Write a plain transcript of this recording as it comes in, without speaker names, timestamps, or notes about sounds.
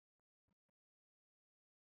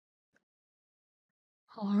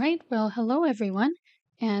All right, well, hello everyone,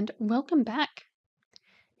 and welcome back.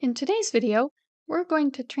 In today's video, we're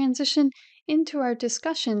going to transition into our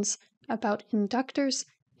discussions about inductors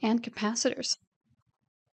and capacitors.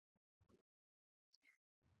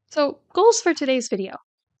 So, goals for today's video.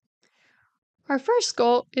 Our first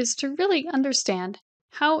goal is to really understand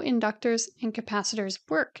how inductors and capacitors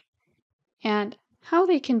work and how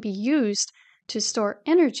they can be used to store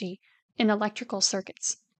energy in electrical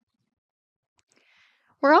circuits.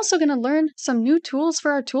 We're also going to learn some new tools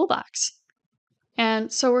for our toolbox.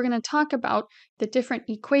 And so we're going to talk about the different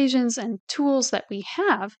equations and tools that we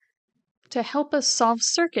have to help us solve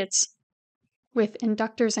circuits with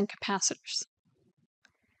inductors and capacitors.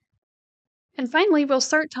 And finally, we'll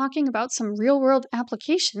start talking about some real-world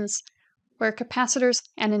applications where capacitors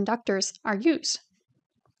and inductors are used.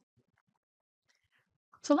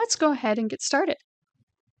 So let's go ahead and get started.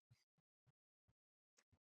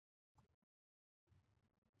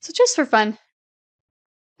 So just for fun,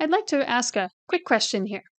 I'd like to ask a quick question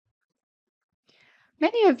here.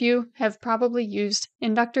 Many of you have probably used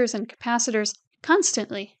inductors and capacitors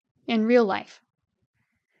constantly in real life.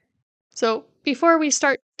 So before we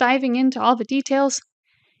start diving into all the details,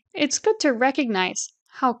 it's good to recognize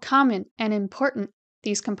how common and important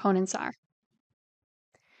these components are.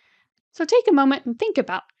 So take a moment and think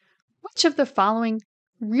about which of the following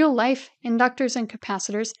real-life inductors and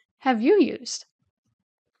capacitors have you used?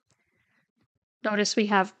 Notice we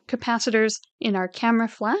have capacitors in our camera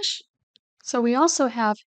flash. So we also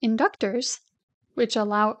have inductors, which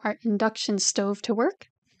allow our induction stove to work.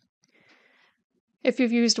 If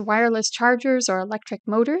you've used wireless chargers or electric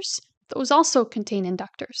motors, those also contain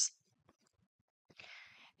inductors.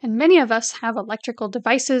 And many of us have electrical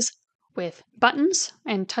devices with buttons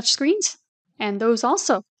and touchscreens, and those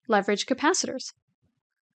also leverage capacitors.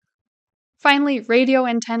 Finally, radio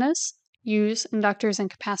antennas use inductors and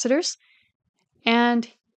capacitors,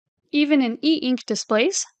 and even in e-ink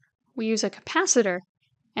displays, we use a capacitor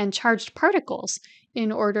and charged particles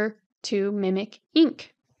in order to mimic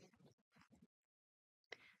ink.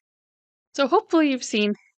 So hopefully you've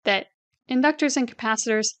seen that inductors and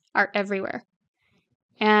capacitors are everywhere.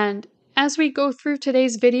 And as we go through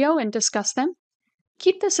today's video and discuss them,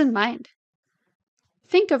 keep this in mind.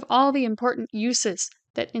 Think of all the important uses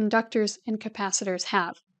that inductors and capacitors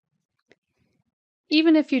have.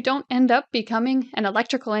 Even if you don't end up becoming an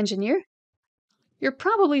electrical engineer, you're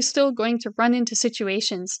probably still going to run into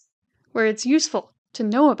situations where it's useful to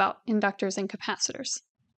know about inductors and capacitors.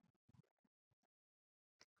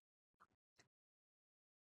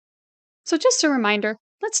 So just a reminder,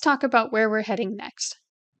 let's talk about where we're heading next.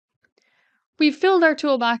 We've filled our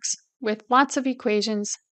toolbox with lots of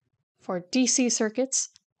equations for DC circuits,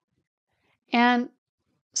 and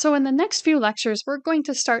so in the next few lectures, we're going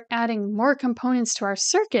to start adding more components to our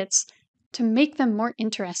circuits to make them more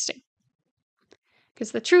interesting.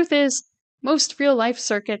 Because the truth is, most real-life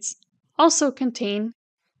circuits also contain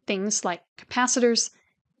things like capacitors,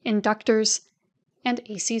 inductors, and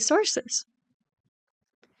AC sources.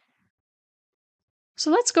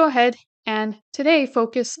 So let's go ahead and today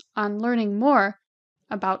focus on learning more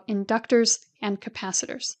about inductors and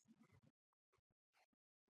capacitors.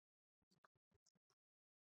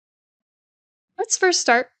 Let's first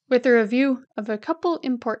start with a review of a couple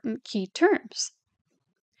important key terms.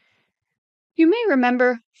 You may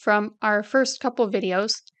remember from our first couple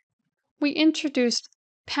videos, we introduced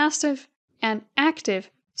passive and active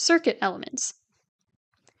circuit elements.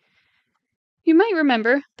 You might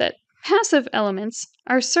remember that passive elements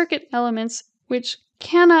are circuit elements which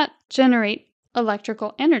cannot generate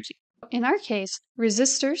electrical energy. In our case,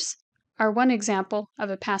 resistors are one example of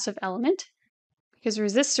a passive element, because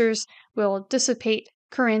resistors will dissipate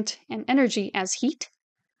current and energy as heat.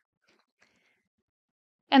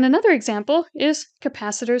 And another example is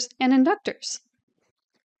capacitors and inductors.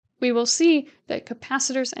 We will see that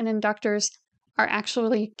capacitors and inductors are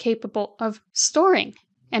actually capable of storing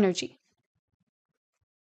energy.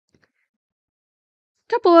 A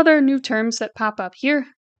couple other new terms that pop up here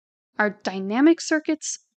are dynamic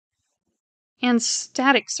circuits and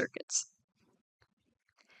static circuits.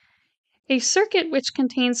 A circuit which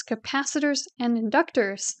contains capacitors and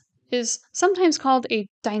inductors is sometimes called a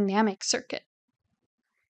dynamic circuit.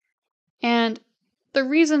 And the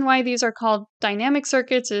reason why these are called dynamic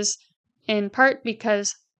circuits is in part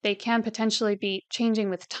because they can potentially be changing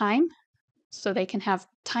with time, so they can have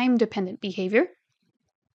time-dependent behavior.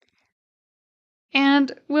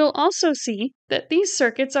 And we'll also see that these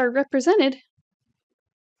circuits are represented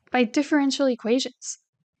by differential equations.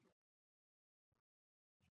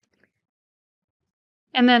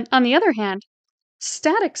 And then, on the other hand,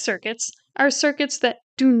 static circuits are circuits that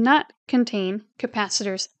do not contain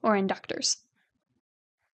capacitors or inductors.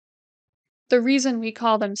 The reason we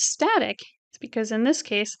call them static is because in this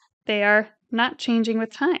case, they are not changing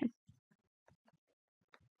with time.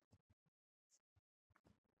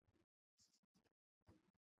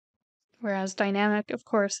 Whereas dynamic, of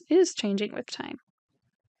course, is changing with time.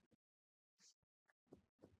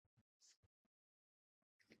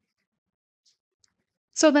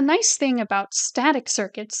 So the nice thing about static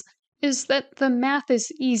circuits is that the math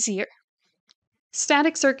is easier.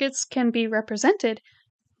 Static circuits can be represented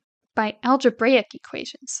by algebraic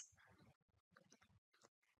equations.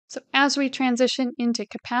 So as we transition into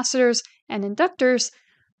capacitors and inductors,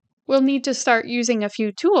 we'll need to start using a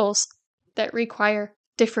few tools that require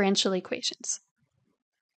differential equations.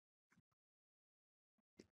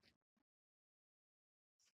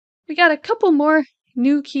 We got a couple more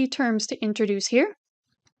new key terms to introduce here,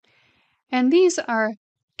 and these are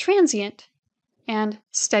transient and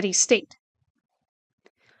steady state.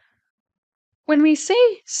 When we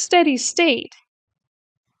say steady state,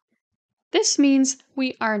 this means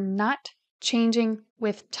we are not changing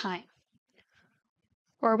with time.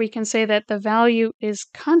 Or we can say that the value is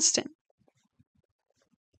constant.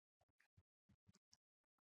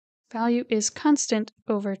 Value is constant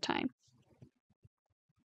over time.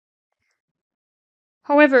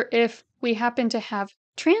 However, if we happen to have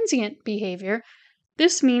transient behavior,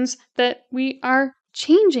 this means that we are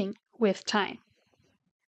changing with time.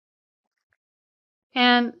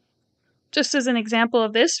 And just as an example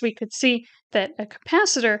of this, we could see that a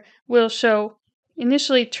capacitor will show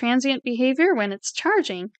initially transient behavior when it's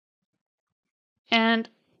charging, and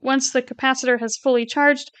once the capacitor has fully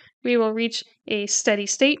charged, we will reach a steady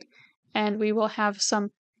state, and we will have some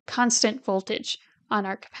constant voltage on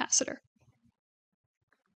our capacitor.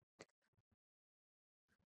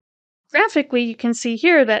 Graphically, you can see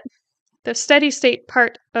here that the steady state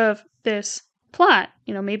part of this plot,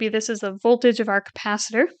 maybe this is the voltage of our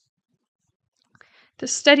capacitor. The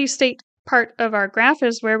steady state part of our graph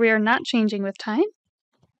is where we are not changing with time.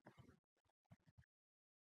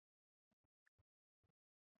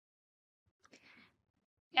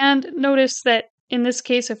 And notice that in this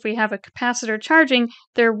case, if we have a capacitor charging,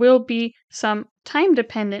 there will be some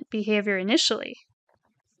time-dependent behavior initially.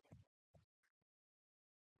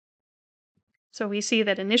 So we see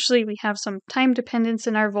that initially we have some time dependence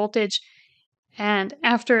in our voltage, and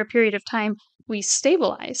after a period of time, we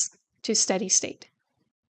stabilize to steady state.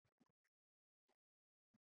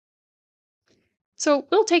 So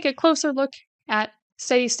we'll take a closer look at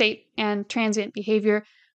steady state and transient behavior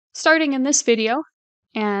starting in this video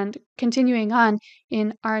and continuing on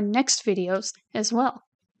in our next videos as well.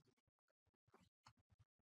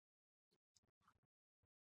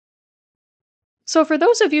 So for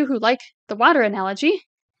those of you who like the water analogy,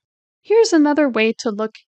 here's another way to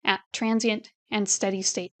look at transient and steady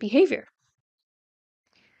state behavior.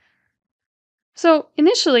 So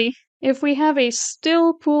initially, if we have a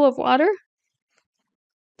still pool of water,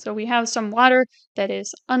 so we have some water that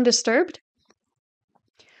is undisturbed,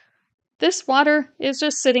 this water is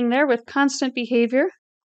just sitting there with constant behavior,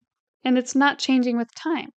 and it's not changing with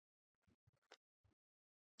time.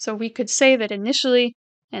 So we could say that initially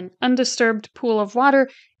an undisturbed pool of water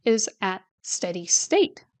is at steady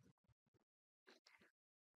state.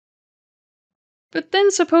 But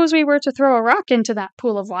then suppose we were to throw a rock into that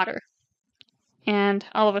pool of water, and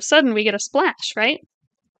all of a sudden we get a splash, right?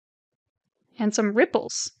 And some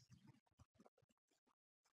ripples.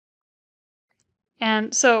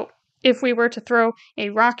 And so if we were to throw a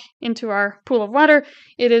rock into our pool of water,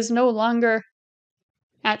 it is no longer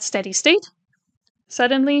at steady state.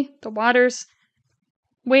 Suddenly, the water's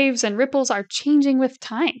waves and ripples are changing with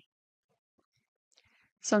time.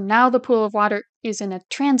 So now the pool of water is in a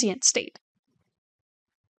transient state.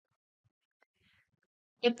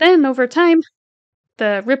 But then, over time,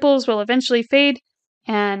 the ripples will eventually fade,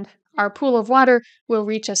 and our pool of water will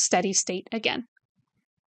reach a steady state again.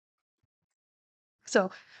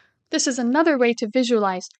 So this is another way to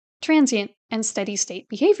visualize transient and steady state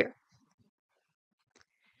behavior.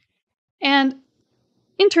 And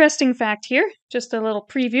interesting fact here, just a little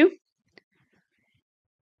preview.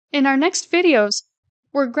 In our next videos,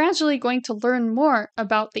 we're gradually going to learn more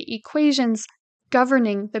about the equations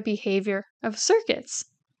governing the behavior of circuits.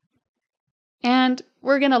 And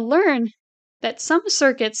we're going to learn that some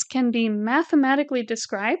circuits can be mathematically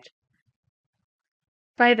described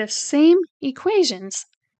by the same equations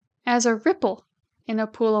as a ripple in a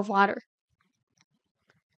pool of water.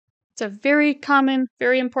 It's a very common,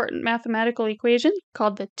 very important mathematical equation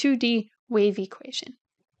called the 2D wave equation.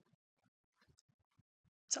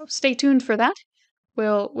 So stay tuned for that.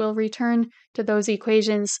 We'll return to those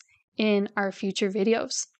equations in our future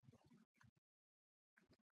videos.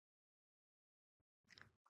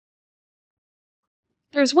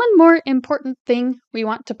 There's one more important thing we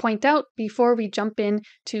want to point out before we jump in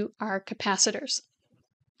to our capacitors,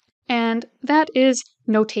 and that is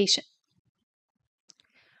notation.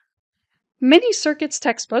 Many circuits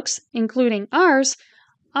textbooks, including ours,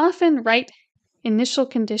 often write initial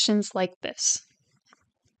conditions like this.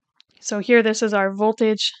 So here this is our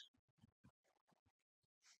voltage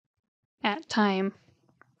at time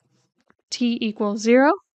t equals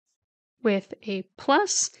 0 with a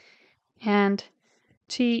plus and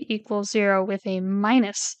t equals 0 with a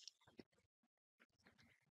minus.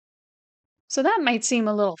 So that might seem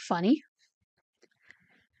a little funny.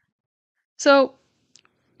 So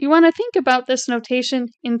you want to think about this notation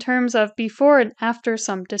in terms of before and after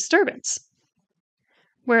some disturbance,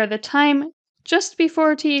 where the time just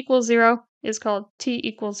before t equals 0 is called t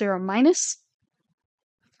equals 0 minus,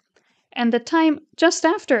 and the time just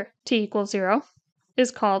after t equals 0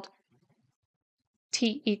 is called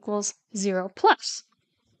t equals 0 plus.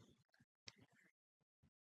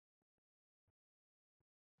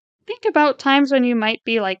 Think about times when you might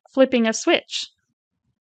be like flipping a switch,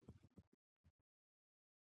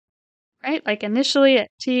 right? Like initially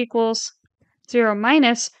at t equals 0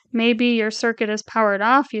 minus, maybe your circuit is powered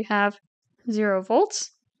off, you have 0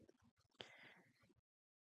 volts.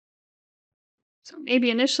 So maybe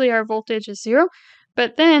initially our voltage is 0,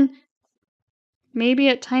 but then maybe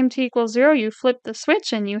at time t equals 0, you flip the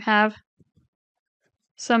switch and you have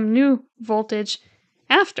some new voltage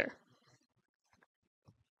after.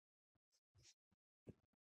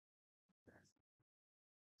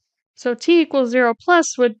 So t equals 0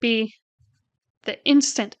 plus would be the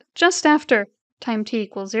instant just after time t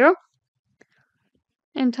equals 0,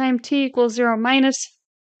 and time t equals 0 minus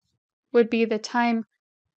would be the time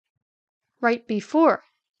right before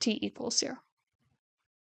t equals 0.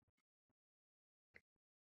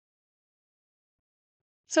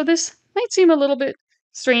 So this might seem a little bit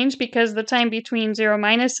strange because the time between 0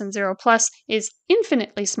 minus and 0 plus is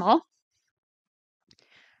infinitely small.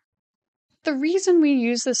 The reason we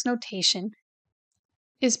use this notation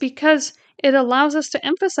is because it allows us to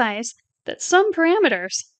emphasize that some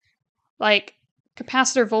parameters, like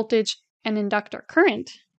capacitor voltage and inductor current,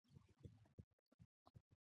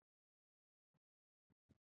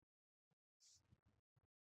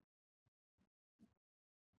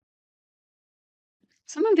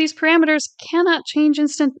 some of these parameters cannot change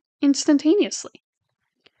instantaneously.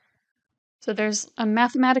 So there's a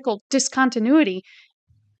mathematical discontinuity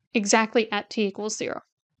exactly at t equals 0.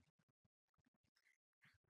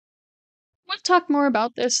 We'll talk more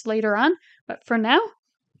about this later on, but for now,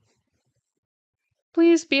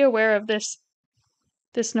 please be aware of this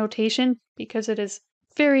notation because it is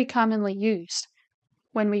very commonly used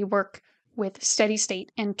when we work with steady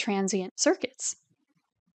state and transient circuits.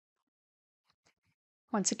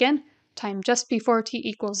 Once again, time just before t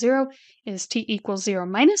equals 0 is t equals 0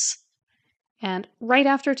 minus, and right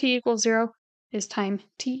after t equals 0 is time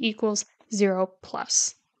t equals 0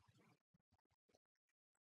 plus.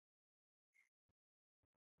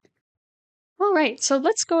 All right, so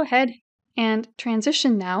let's go ahead and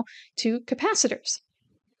transition now to capacitors.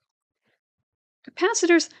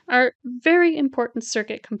 Capacitors are very important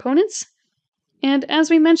circuit components, and as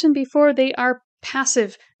we mentioned before, they are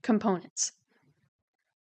passive components.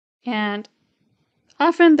 And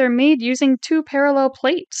often they're made using two parallel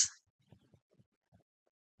plates.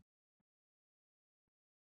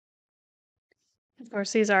 Of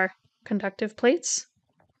course, these are conductive plates.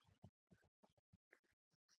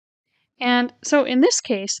 And so in this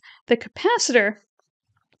case, the capacitor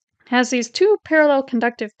has these two parallel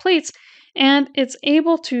conductive plates, and it's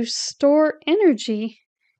able to store energy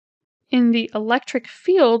in the electric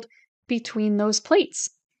field between those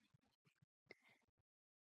plates.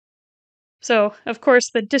 So, of course,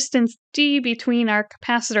 the distance d between our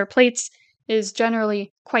capacitor plates is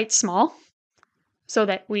generally quite small, so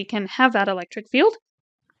that we can have that electric field.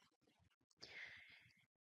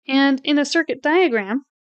 And in a circuit diagram,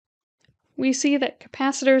 we see that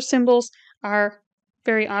capacitor symbols are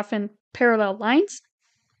very often parallel lines.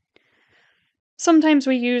 Sometimes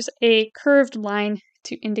we use a curved line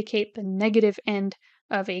to indicate the negative end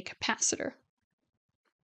of a capacitor.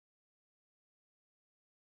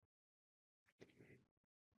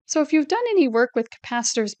 So if you've done any work with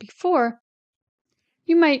capacitors before,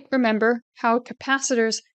 you might remember how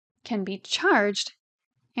capacitors can be charged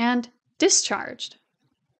and discharged.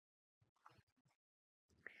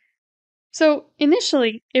 So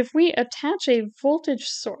initially, if we attach a voltage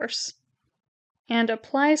source and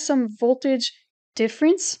apply some voltage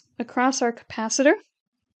difference across our capacitor,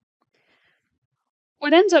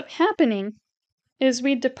 what ends up happening is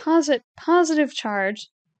we deposit positive charge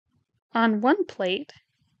on one plate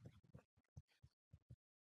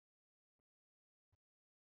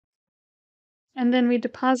and then we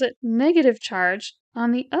deposit negative charge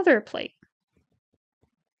on the other plate.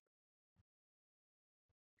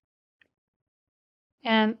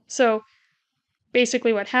 And so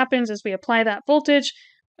basically what happens is we apply that voltage,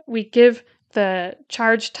 we give the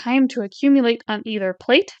charge time to accumulate on either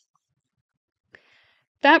plate.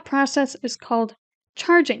 That process is called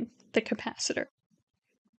charging the capacitor.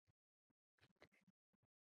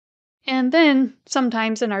 And then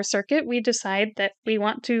sometimes in our circuit, we decide that we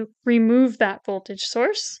want to remove that voltage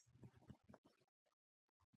source.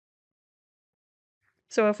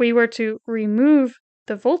 So if we were to remove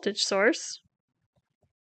the voltage source,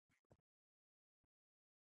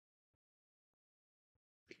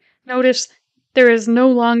 notice there is no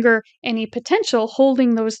longer any potential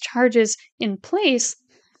holding those charges in place.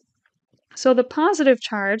 So the positive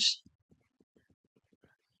charge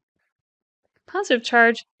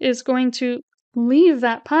is going to leave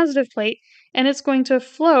that positive plate and it's going to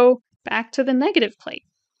flow back to the negative plate.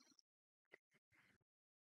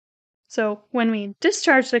 So when we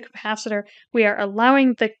discharge the capacitor, we are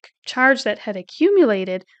allowing the charge that had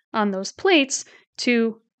accumulated on those plates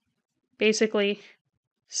to basically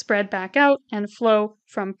spread back out and flow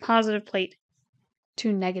from positive plate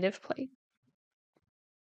to negative plate.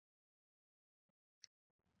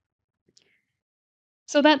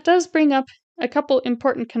 So that does bring up a couple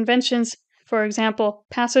important conventions. For example,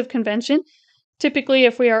 passive convention. Typically,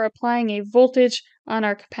 if we are applying a voltage on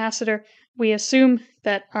our capacitor, we assume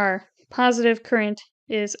that our positive current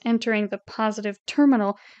is entering the positive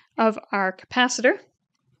terminal of our capacitor.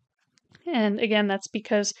 And again, that's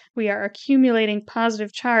because we are accumulating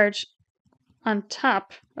positive charge on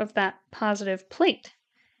top of that positive plate.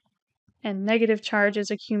 And negative charge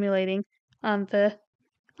is accumulating on the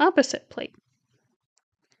opposite plate.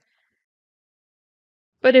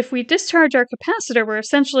 But if we discharge our capacitor, we're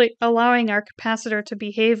essentially allowing our capacitor to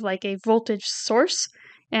behave like a voltage source,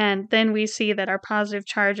 and then we see that our positive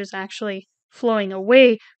charge is actually flowing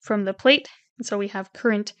away from the plate, and so we have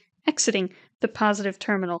current exiting the positive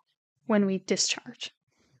terminal when we discharge.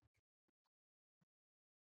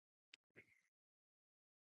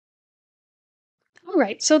 All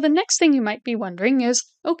right, so the next thing you might be wondering is,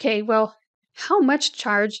 okay, well, how much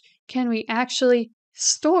charge can we actually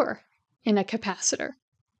store in a capacitor?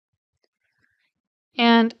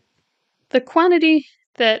 And the quantity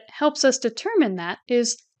that helps us determine that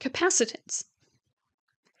is capacitance.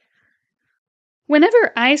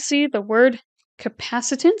 Whenever I see the word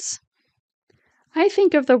capacitance, I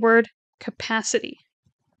think of the word capacity.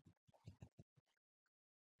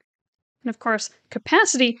 And of course,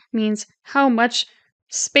 capacity means how much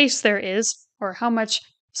space there is, or how much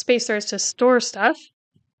space there is to store stuff.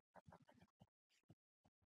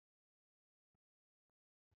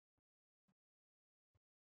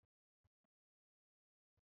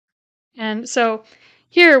 And so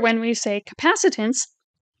here, when we say capacitance,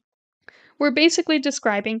 we're basically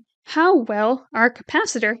describing how well our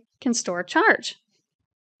capacitor can store charge.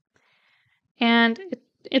 And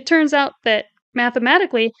it turns out that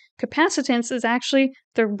mathematically, capacitance is actually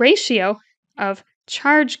the ratio of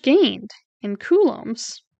charge gained in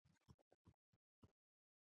coulombs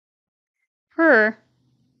per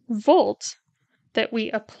volt that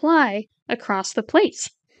we apply across the plates.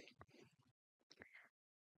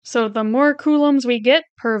 So the more coulombs we get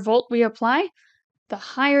per volt we apply, the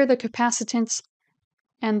higher the capacitance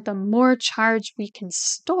and the more charge we can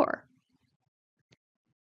store.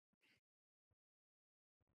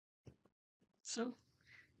 So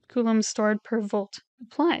coulombs stored per volt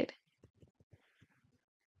applied.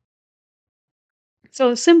 So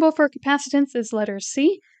the symbol for capacitance is letter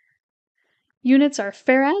C. Units are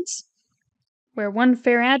farads, where 1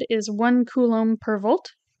 farad is 1 coulomb per volt.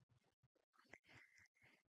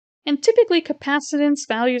 And typically capacitance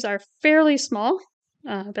values are fairly small,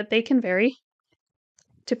 but they can vary,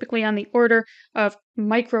 typically on the order of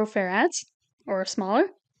microfarads or smaller.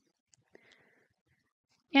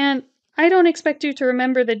 And I don't expect you to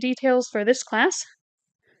remember the details for this class.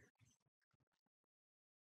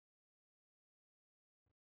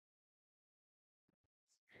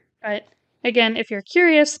 But again, if you're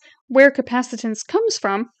curious where capacitance comes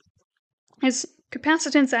from,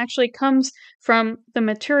 capacitance actually comes from the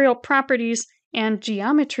material properties and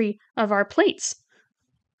geometry of our plates.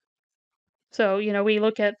 So, we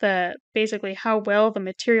look at basically how well the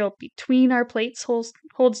material between our plates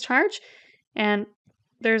holds charge, and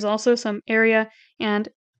there's also some area and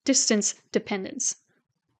distance dependence.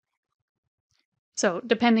 So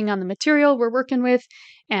depending on the material we're working with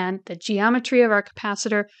and the geometry of our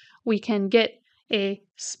capacitor, we can get a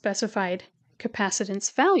specified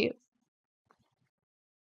capacitance value.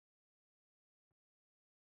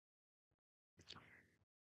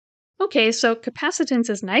 Okay, so capacitance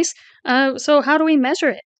is nice. So how do we measure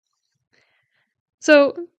it?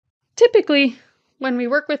 So typically, when we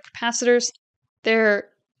work with capacitors, they're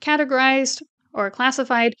categorized or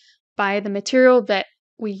classified by the material that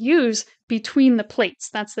we use between the plates.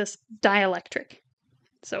 That's this dielectric.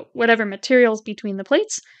 So whatever materials between the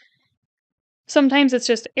plates. Sometimes it's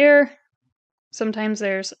just air. Sometimes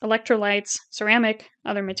there's electrolytes, ceramic,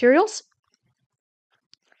 other materials.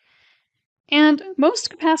 And most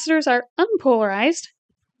capacitors are unpolarized,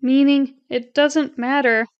 meaning it doesn't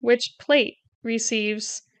matter which plate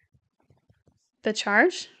receives the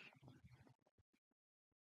charge.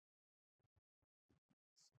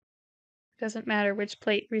 Doesn't matter which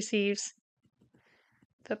plate receives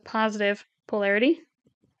the positive polarity.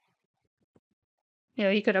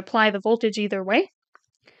 You could apply the voltage either way.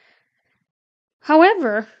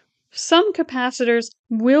 However, some capacitors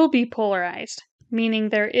will be polarized, meaning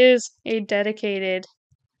there is a dedicated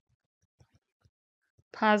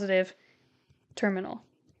positive terminal.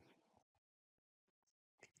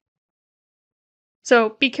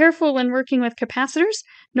 So be careful when working with capacitors.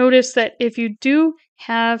 Notice that if you do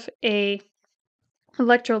have a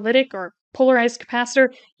electrolytic or polarized capacitor,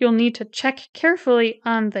 you'll need to check carefully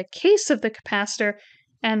on the case of the capacitor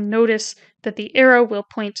and notice that the arrow will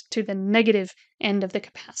point to the negative end of the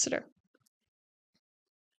capacitor.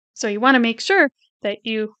 So you want to make sure that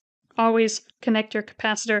you always connect your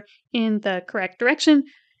capacitor in the correct direction.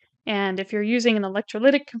 And if you're using an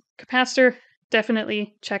electrolytic capacitor,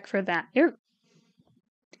 definitely check for that arrow.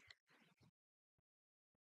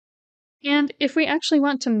 And if we actually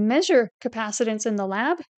want to measure capacitance in the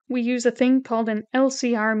lab, we use a thing called an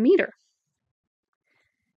LCR meter.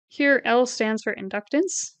 Here, L stands for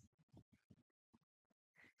inductance,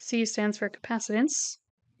 C stands for capacitance,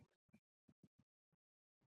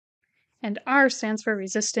 and R stands for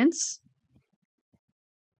resistance.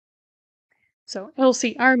 So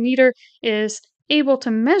LCR meter is able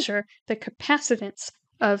to measure the capacitance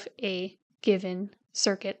of a given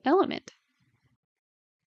circuit element.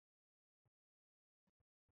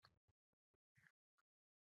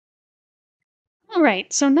 All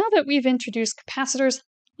right, so now that we've introduced capacitors,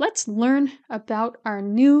 let's learn about our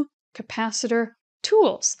new capacitor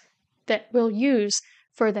tools that we'll use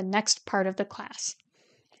for the next part of the class.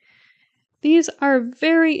 These are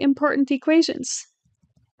very important equations.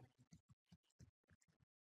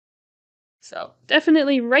 So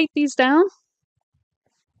definitely write these down.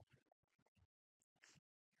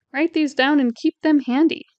 Write these down and keep them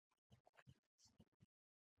handy.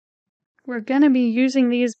 We're going to be using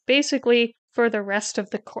these basically for the rest of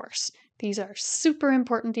the course. These are super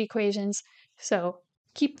important equations, so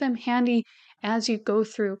keep them handy as you go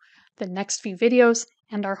through the next few videos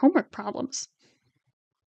and our homework problems.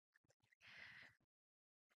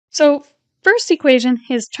 So, first equation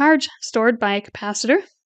is charge stored by a capacitor.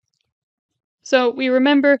 So we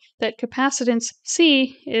remember that capacitance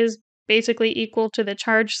C is basically equal to the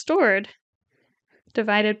charge stored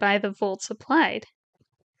divided by the volts applied.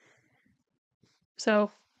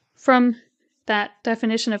 So from that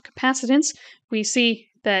definition of capacitance, we see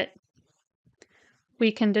that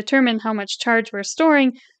we can determine how much charge we're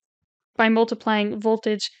storing by multiplying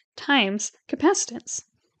voltage times capacitance.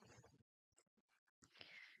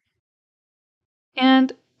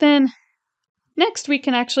 And then next we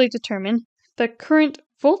can actually determine the current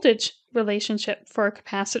voltage relationship for a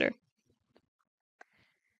capacitor.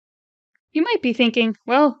 You might be thinking,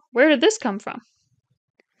 well, where did this come from?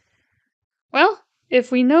 Well,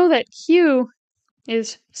 if we know that Q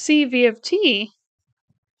is CV of t,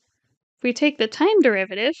 if we take the time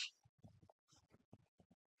derivative,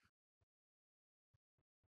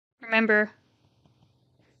 remember,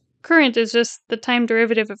 current is just the time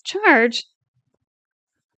derivative of charge,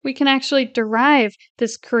 we can actually derive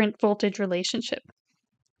this current voltage relationship.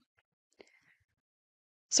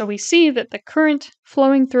 So we see that the current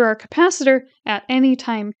flowing through our capacitor at any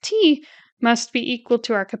time t must be equal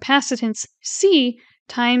to our capacitance C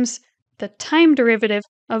times the time derivative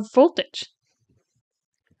of voltage.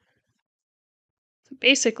 So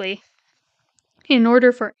basically, in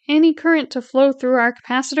order for any current to flow through our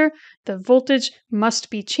capacitor, the voltage must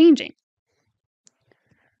be changing.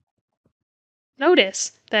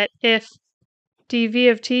 Notice that if dV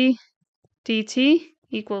of t dt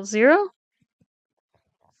equals 0,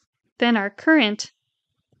 then our current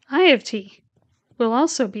I of t will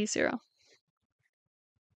also be 0.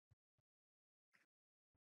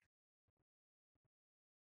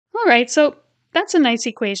 All right, so that's a nice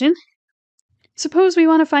equation. Suppose we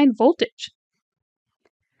want to find voltage.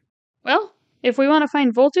 Well, if we want to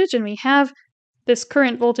find voltage and we have this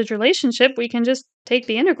current voltage relationship, we can just take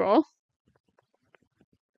the integral.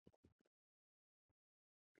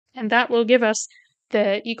 And that will give us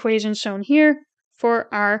the equation shown here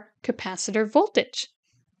for our capacitor voltage.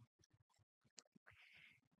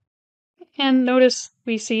 And notice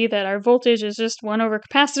we see that our voltage is just 1 over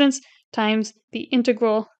capacitance times the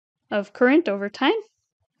integral of current over time.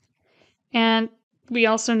 And we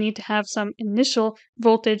also need to have some initial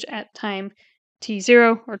voltage at time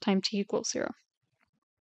t0 or time t equals 0.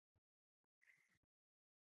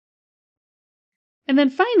 And then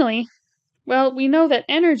finally, well, we know that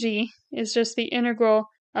energy is just the integral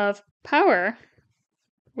of power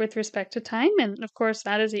with respect to time. And of course,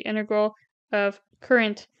 that is the integral of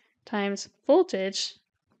current times voltage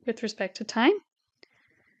with respect to time.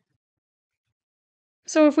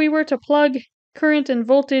 So if we were to plug current and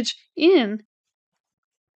voltage in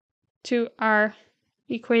to our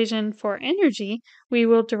equation for energy, we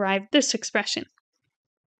will derive this expression,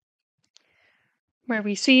 where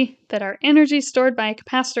we see that our energy stored by a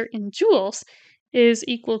capacitor in joules is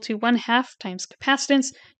equal to 1/2 times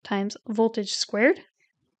capacitance times voltage squared.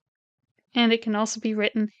 And it can also be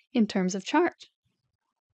written in terms of charge.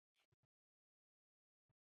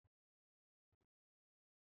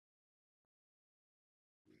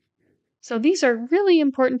 So these are really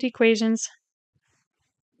important equations.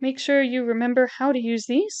 Make sure you remember how to use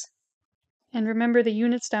these, and remember the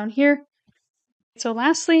units down here. So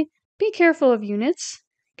lastly, be careful of units,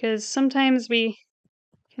 because sometimes we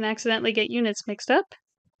can accidentally get units mixed up.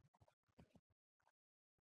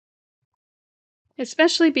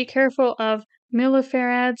 Especially be careful of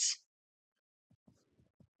millifarads,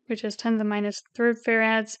 which is 10 to the minus 3rd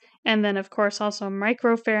farads, and then of course also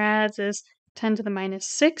microfarads is 10 to the minus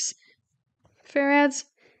 6 farads.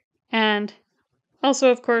 And also,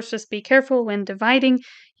 of course, just be careful when dividing.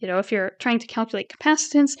 If you're trying to calculate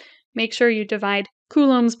capacitance, make sure you divide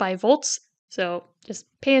coulombs by volts. So just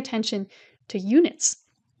pay attention to units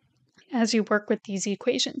as you work with these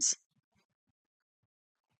equations.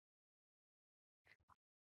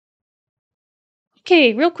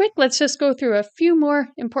 Okay, real quick, let's just go through a few more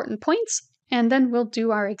important points, and then we'll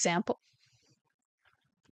do our example.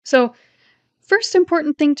 So, first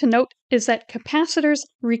important thing to note is that capacitors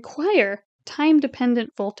require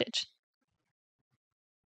time-dependent voltage.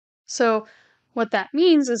 So what that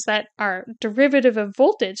means is that our derivative of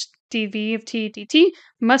voltage, dV of t dt,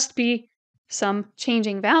 must be some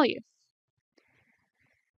changing value.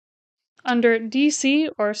 Under DC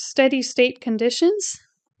or steady state conditions,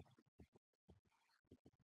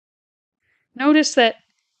 notice that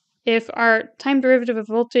if our time derivative of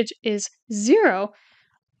voltage is 0,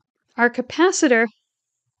 our capacitor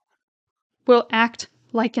will act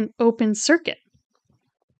like an open circuit.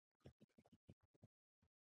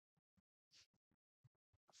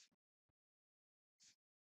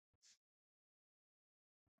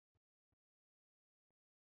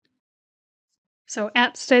 So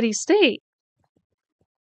at steady state,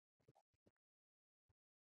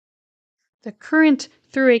 the current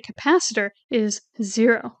through a capacitor is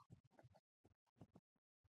 0.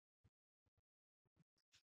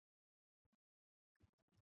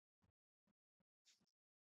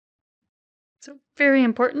 So very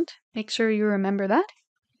important. Make sure you remember that.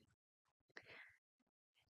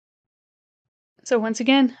 So once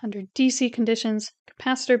again, under DC conditions,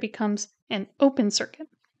 capacitor becomes an open circuit.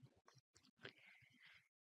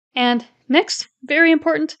 And next, very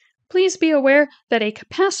important, please be aware that a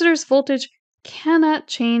capacitor's voltage cannot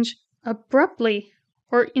change abruptly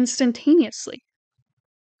or instantaneously.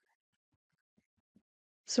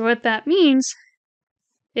 So what that means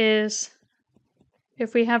is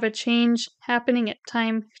if we have a change happening at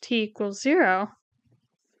time t equals 0,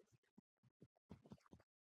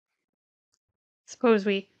 suppose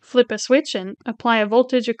we flip a switch and apply a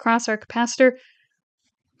voltage across our capacitor,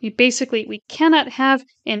 we cannot have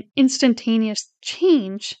an instantaneous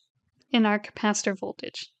change in our capacitor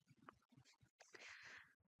voltage.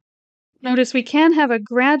 Notice we can have a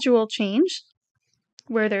gradual change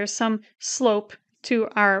where there's some slope to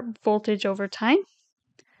our voltage over time,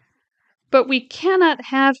 but we cannot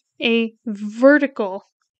have a vertical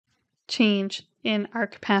change in our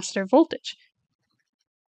capacitor voltage.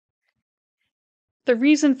 The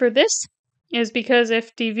reason for this is because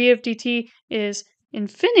if dV of dt is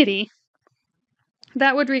infinity,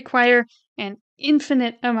 that would require an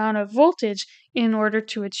infinite amount of voltage in order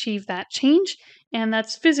to achieve that change, and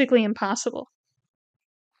that's physically impossible.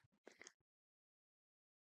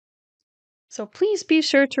 So please be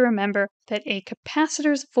sure to remember that a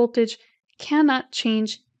capacitor's voltage cannot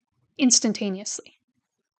change instantaneously.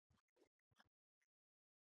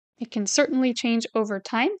 It can certainly change over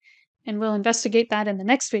time, and we'll investigate that in the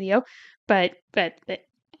next video, but at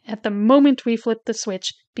the moment we flip the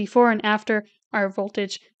switch, before and after, our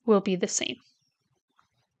voltage will be the same.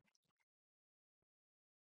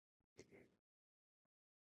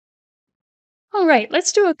 All right,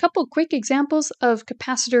 let's do a couple quick examples of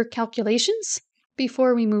capacitor calculations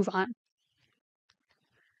before we move on.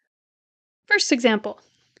 First example.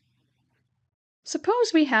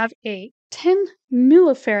 Suppose we have a 10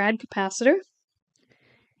 millifarad capacitor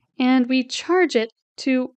and we charge it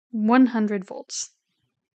to 100 volts.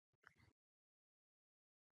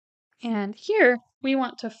 And here we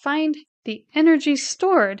want to find the energy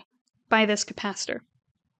stored by this capacitor.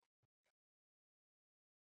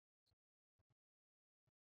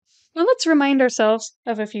 Well, let's remind ourselves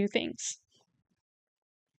of a few things.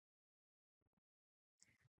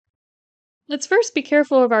 Let's first be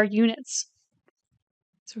careful of our units.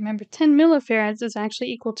 So remember, 10 millifarads is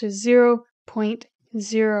actually equal to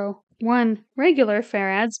 0.01 regular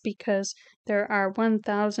farads because there are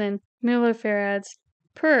 1,000 millifarads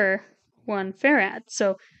per 1 farad.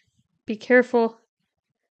 So be careful.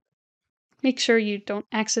 Make sure you don't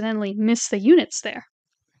accidentally miss the units there.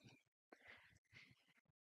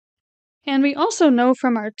 And we also know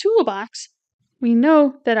from our toolbox, we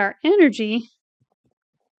know that our energy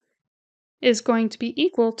is going to be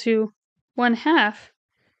equal to 1/2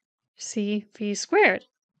 CV squared.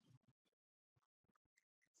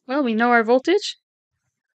 Well, we know our voltage,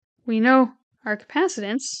 we know our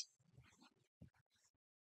capacitance,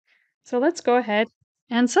 so let's go ahead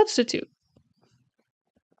and substitute.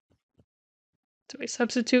 So we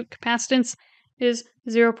substitute capacitance is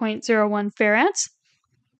 0.01 farads.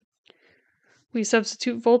 We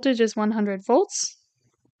substitute voltage as 100 volts.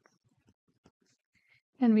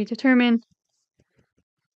 And we determine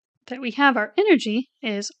that we have our energy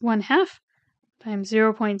is 1/2 times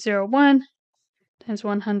 0.01 times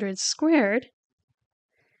 100 squared.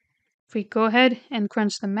 If we go ahead and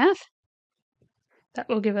crunch the math, that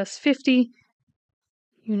will give us 50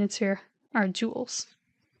 units here are joules.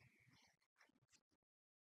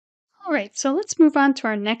 All right, so let's move on to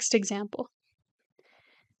our next example.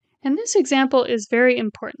 And this example is very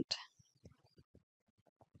important.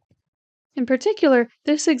 In particular,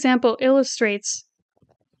 this example illustrates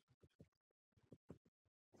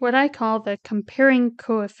what I call the comparing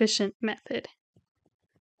coefficient method.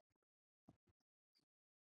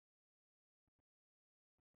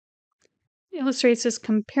 It illustrates this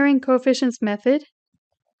comparing coefficients method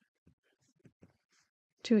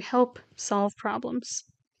to help solve problems.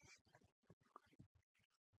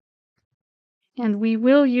 And we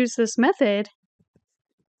will use this method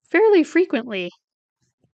fairly frequently.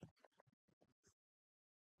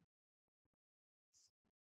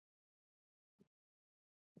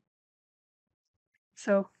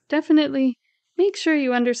 So definitely make sure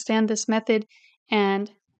you understand this method,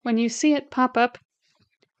 and when you see it pop up,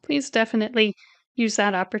 please definitely use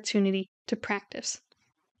that opportunity to practice.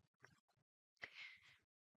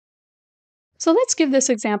 So let's give this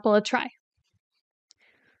example a try.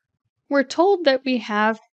 We're told that we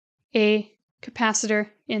have a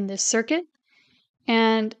capacitor in this circuit,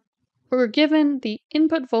 and we're given the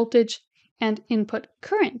input voltage and input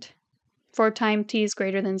current for time t is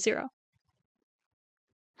greater than 0.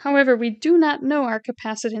 However, we do not know our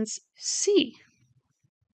capacitance C.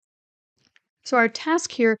 So our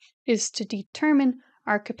task here is to determine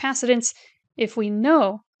our capacitance if we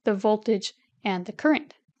know the voltage and the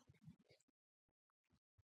current.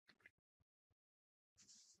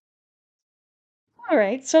 All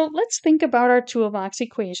right, so let's think about our toolbox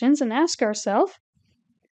equations and ask ourselves,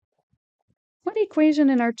 what equation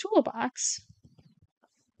in our toolbox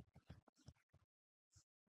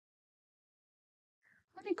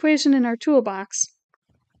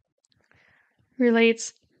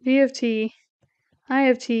relates V of t, I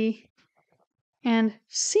of t, and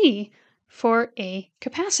C for a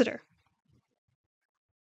capacitor?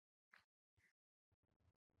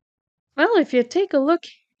 Well, if you take a look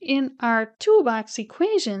in our toolbox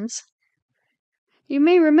equations, you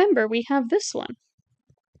may remember we have this one.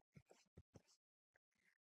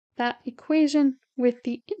 That equation with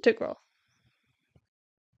the integral.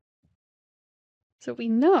 So we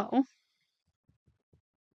know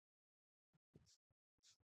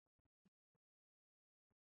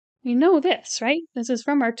this, right? This is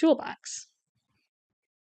from our toolbox.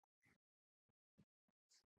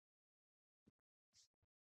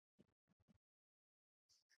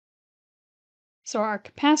 So our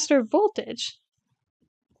capacitor voltage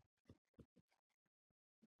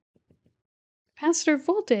capacitor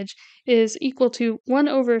voltage is equal to 1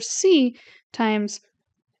 over C times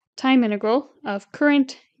time integral of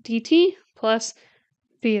current dt plus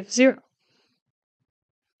V of 0.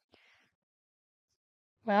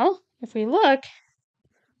 Well, if we look,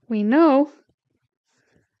 we know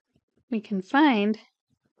we can find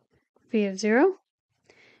V of 0,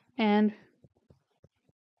 and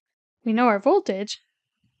we know our voltage,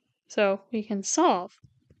 so we can solve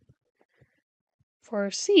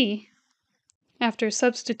for C after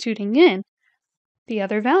substituting in the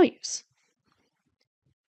other values.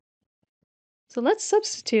 So let's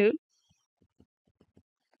substitute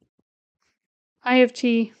I of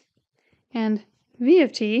t and V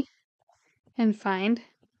of t and find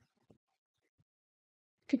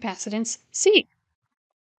capacitance C.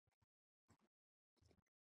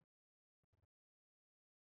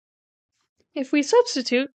 If we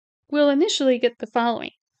substitute, we'll initially get the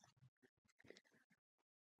following.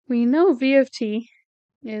 We know V of t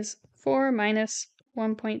is 4 minus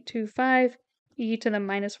 1.25 e to the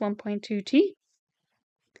minus 1.2t.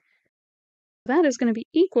 That is going to be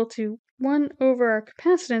equal to 1 over our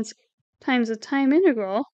capacitance times the time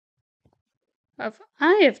integral of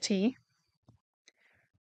I of t.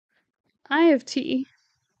 I of t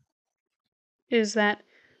is that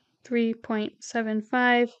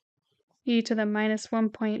 3.75 e to the minus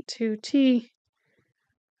 1.2t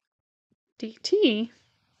dt.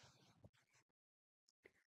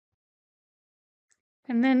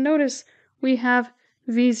 And then notice we have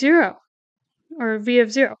V0, or V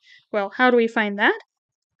of 0. Well, how do we find that?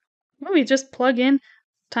 Well, we just plug in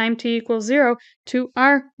time t equals 0 to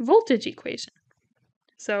our voltage equation.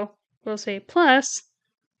 So we'll say plus,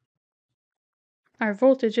 our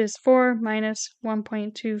voltage is 4 minus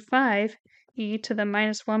 1.25 e to the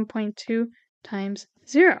minus 1.2 times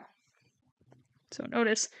 0. So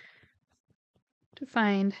notice, to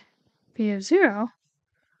find V of 0,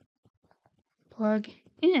 plug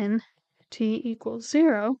in t equals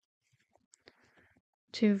 0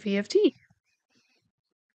 to V of t.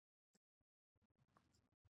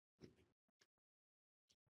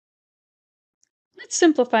 Let's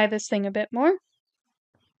simplify this thing a bit more.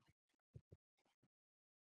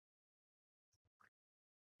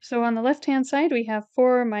 So on the left-hand side, we have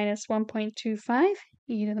 4 minus 1.25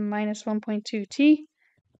 e to the minus 1.2t.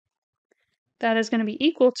 That is going to be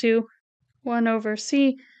equal to 1 over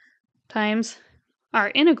c times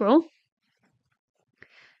our integral.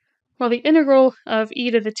 Well, the integral of e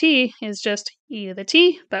to the t is just e to the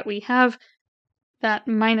t, but we have that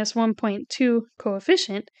minus 1.2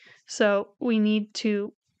 coefficient, so we need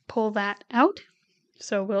to pull that out.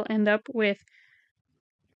 So we'll end up with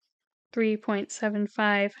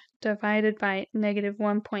 3.75 divided by negative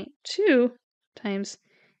 1.2 times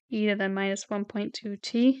e to the minus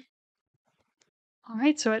 1.2t. All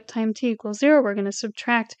right, so at time t equals 0, we're going to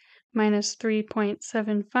subtract minus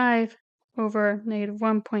 3.75 over negative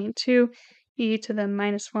 1.2 e to the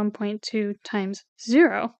minus 1.2 times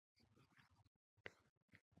 0.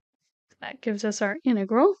 That gives us our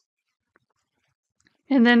integral.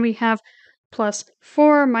 And then we have plus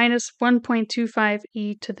 4 minus 1.25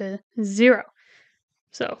 e to the 0.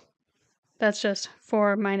 So that's just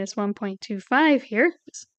 4 minus 1.25 here.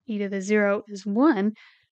 E to the 0 is 1.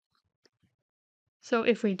 So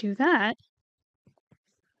if we do that,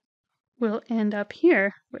 we'll end up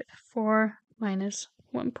here with 4 minus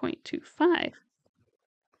 1.25.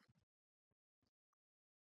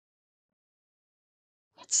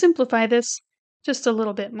 Let's simplify this just a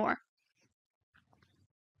little bit more.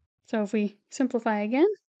 So if we simplify again,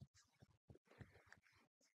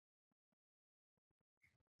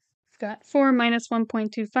 we've got 4 minus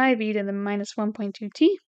 1.25 e to the minus 1.2t.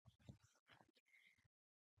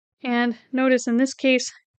 And notice in this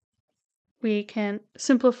case, we can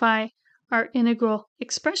simplify our integral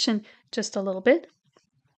expression just a little bit.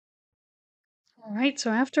 All right, so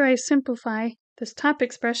after I simplify this top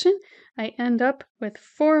expression, I end up with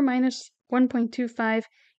 4 minus 1.25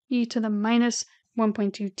 e to the minus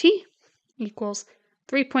 1.2t equals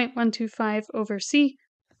 3.125 over c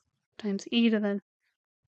times e to the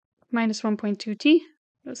minus 1.2t,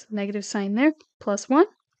 there's a negative sign there, plus 1,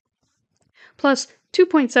 plus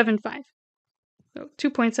 2.75. So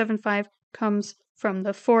 2.75 comes from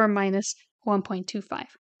the 4 minus 1.25.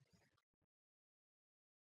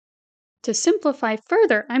 To simplify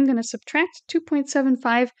further, I'm going to subtract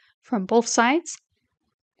 2.75 from both sides,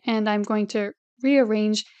 and I'm going to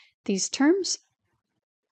rearrange these terms,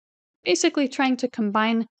 basically trying to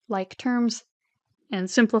combine like terms and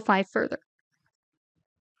simplify further.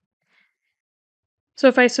 So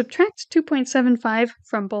if I subtract 2.75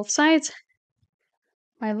 from both sides,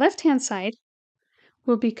 my left-hand side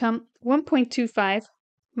will become 1.25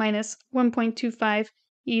 minus 1.25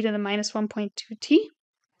 e to the minus 1.2t.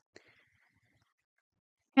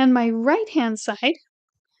 And my right-hand side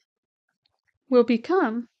will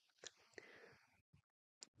become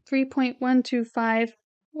 3.125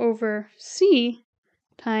 over c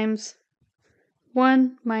times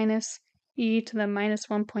 1 minus e to the minus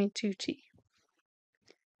 1.2t.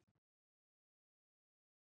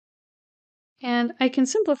 And I can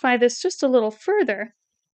simplify this just a little further,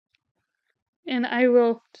 and I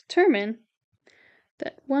will determine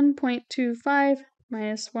that 1.25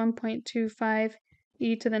 minus 1.25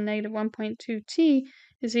 e to the negative 1.2t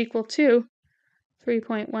is equal to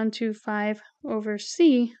 3.125 over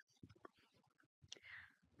c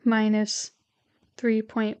minus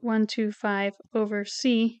 3.125 over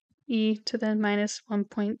c e to the minus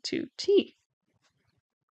 1.2t.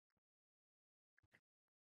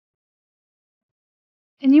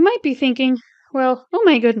 And you might be thinking, well, oh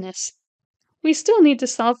my goodness, we still need to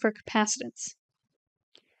solve for capacitance.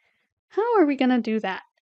 How are we going to do that?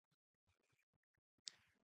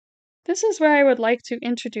 This is where I would like to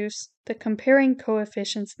introduce the comparing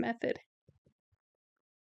coefficients method.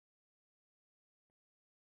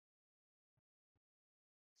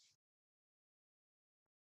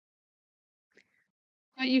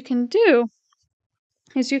 What you can do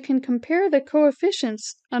is you can compare the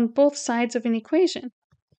coefficients on both sides of an equation.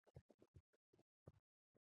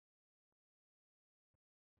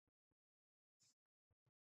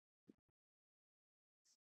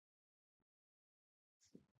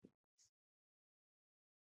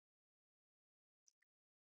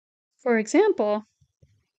 For example,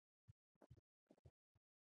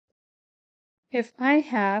 if I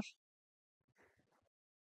have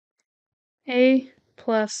a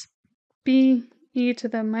plus b e to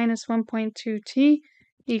the minus 1.2t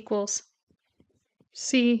equals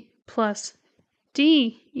c plus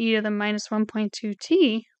d e to the minus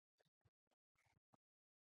 1.2t,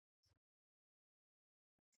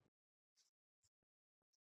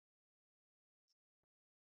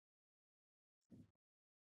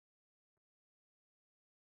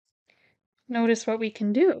 notice what we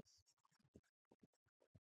can do.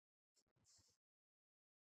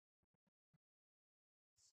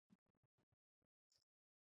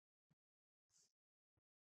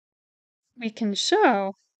 We can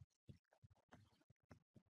show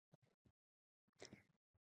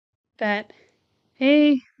that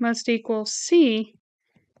a must equal c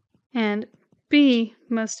and b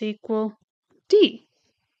must equal d.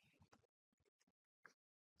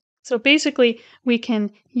 So basically, we can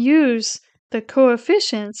use the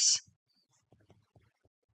coefficients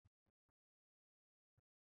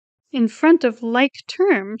in front of like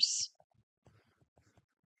terms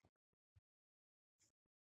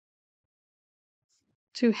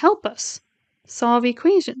to help us solve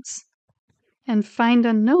equations and find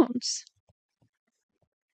unknowns.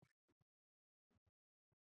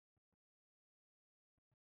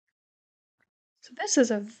 So this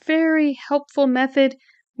is a very helpful method.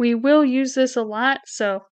 We will use this a lot,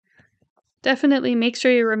 so definitely make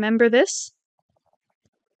sure you remember this.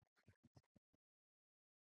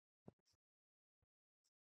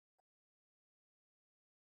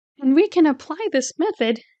 And we can apply this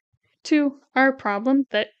method to our problem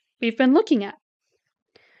that we've been looking at.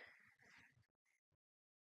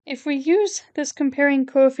 If we use this comparing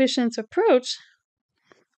coefficients approach,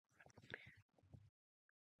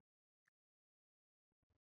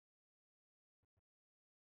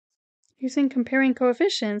 using comparing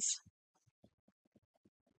coefficients,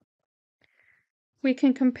 we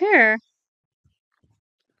can compare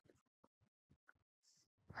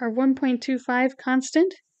our 1.25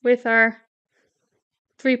 constant with our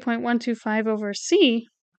 3.125 over c,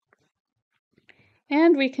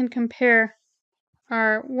 and we can compare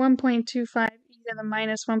our 1.25 e to the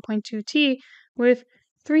minus 1.2t with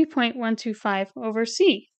 3.125 over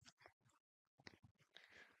c.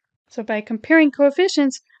 So by comparing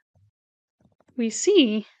coefficients, we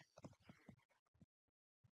see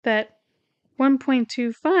that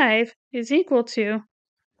 1.25 is equal to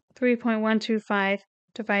 3.125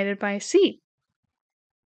 divided by c.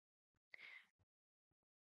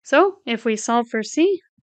 So if we solve for c,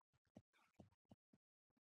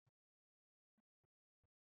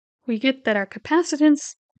 we get that our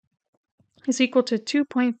capacitance is equal to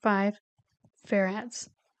 2.5 farads.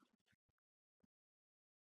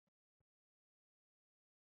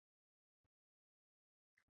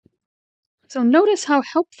 So notice how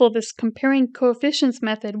helpful this comparing coefficients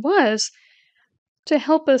method was to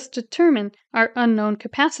help us determine our unknown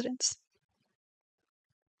capacitance.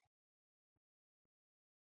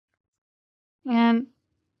 And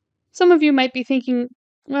Some of you might be thinking,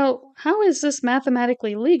 well, how is this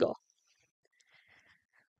mathematically legal?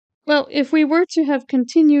 Well, if we were to have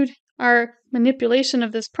continued our manipulation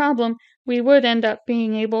of this problem, we would end up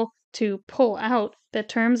being able to pull out the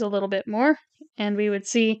terms a little bit more, and we would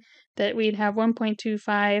see that we'd have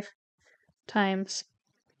 1.25 times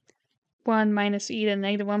 1 minus e to the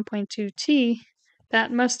negative 1.2t.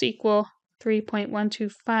 That must equal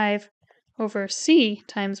 3.125 over c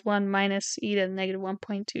times 1 minus e to the negative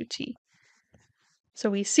 1.2t. So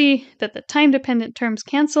we see that the time-dependent terms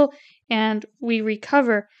cancel, and we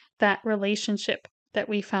recover that relationship that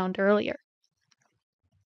we found earlier.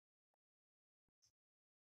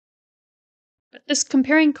 But this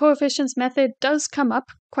comparing coefficients method does come up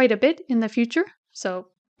quite a bit in the future, so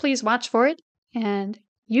please watch for it and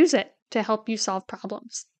use it to help you solve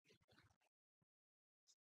problems.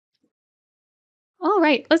 All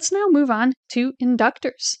right, let's now move on to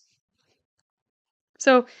inductors.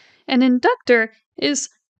 So an inductor is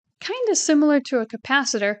kind of similar to a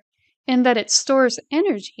capacitor in that it stores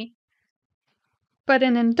energy, but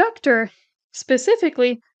an inductor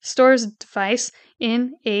specifically stores a device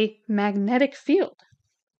in a magnetic field.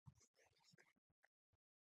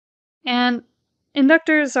 And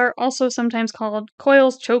inductors are also sometimes called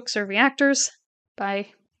coils, chokes, or reactors by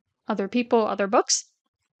other people, other books.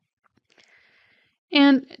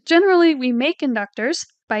 And generally, we make inductors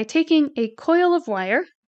by taking a coil of wire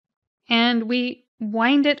and we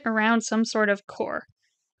wind it around some sort of core.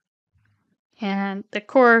 And the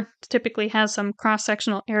core typically has some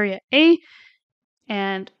cross-sectional area A,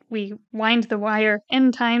 and we wind the wire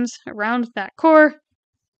n times around that core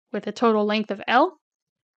with a total length of L.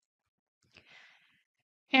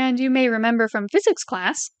 And you may remember from physics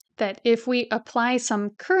class that if we apply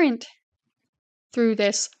some current through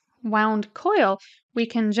this wound coil, we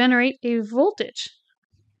can generate a voltage.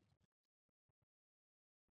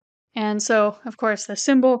 And so, of course, the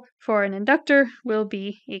symbol for an inductor will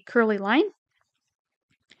be a curly line.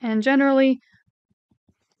 And generally,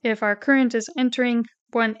 if our current is entering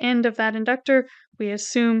one end of that inductor, we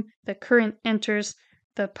assume the current enters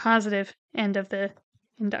the positive end of the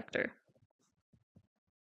inductor.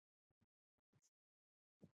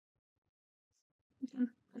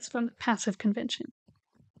 That's from the passive convention.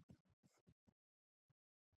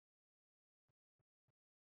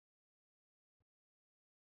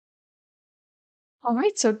 All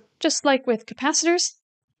right, so just like with capacitors,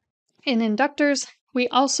 in inductors, we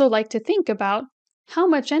also like to think about how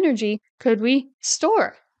much energy could we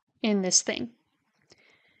store in this thing.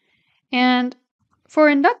 And for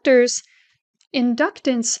inductors,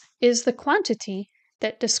 inductance is the quantity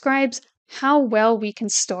that describes how well we can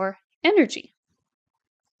store energy.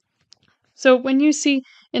 So when you see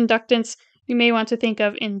inductance, you may want to think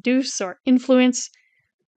of induce or influence.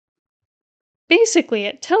 Basically,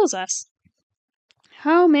 it tells us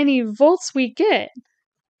how many volts we get,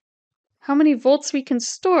 how many volts we can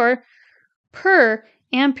store per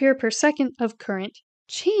ampere per second of current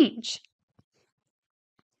change.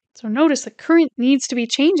 So notice the current needs to be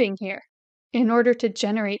changing here in order to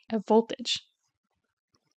generate a voltage.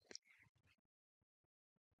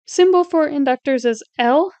 Symbol for inductors is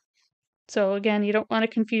L. So again, you don't want to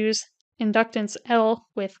confuse inductance L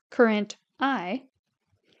with current I.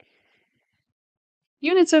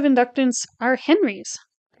 Units of inductance are henries,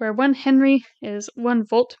 where 1 henry is 1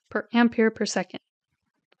 volt per ampere per second.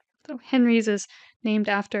 So henries is named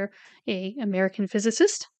after an American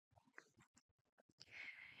physicist.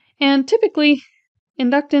 And typically,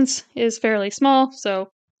 inductance is fairly small, so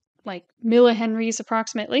like millihenries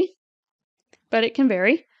approximately, but it can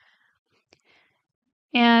vary.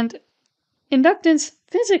 And inductance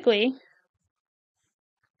physically,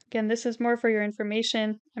 again, this is more for your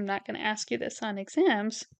information. I'm not going to ask you this on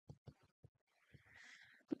exams.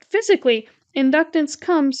 Physically, inductance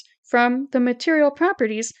comes from the material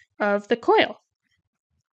properties of the coil.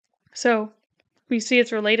 So we see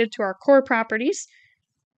it's related to our core properties,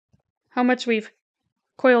 how much we've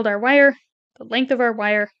coiled our wire, the length of our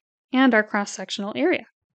wire, and our cross-sectional area.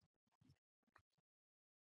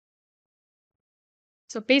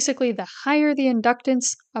 So basically, the higher the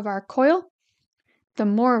inductance of our coil, the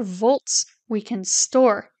more volts we can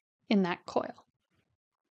store in that coil.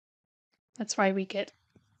 That's why we get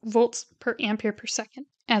volts per ampere per second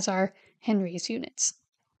as our henries units.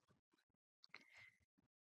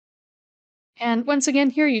 And once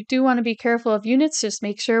again, here you do want to be careful of units. Just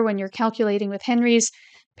make sure when you're calculating with henries,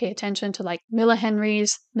 pay attention to like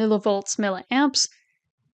millihenries, millivolts, milliamps.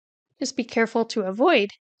 Just be careful to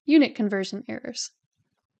avoid unit conversion errors.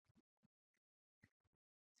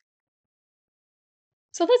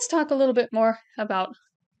 So let's talk a little bit more about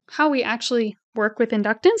how we actually work with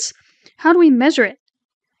inductance. How do we measure it?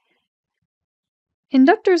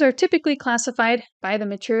 Inductors are typically classified by the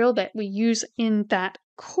material that we use in that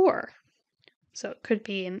core. So it could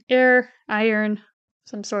be an air, iron,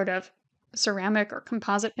 some sort of ceramic or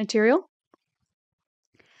composite material.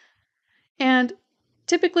 And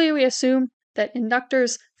typically we assume that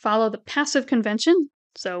inductors follow the passive convention.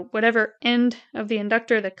 So whatever end of the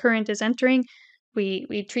inductor the current is entering,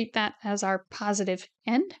 we treat that as our positive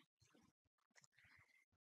end.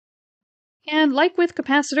 And like with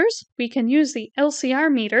capacitors, we can use the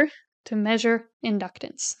LCR meter to measure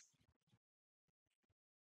inductance.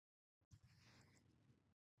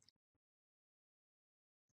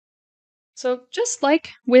 So just like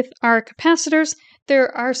with our capacitors,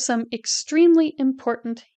 there are some extremely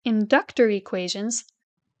important inductor equations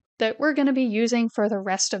that we're going to be using for the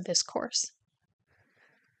rest of this course.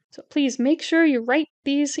 So please make sure you write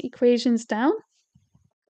these equations down.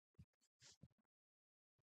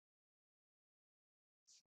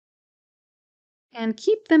 And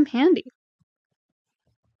keep them handy.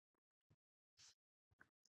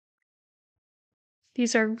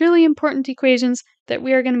 These are really important equations that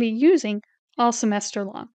we are going to be using all semester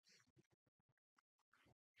long.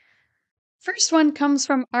 First one comes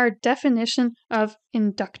from our definition of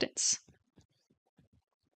inductance.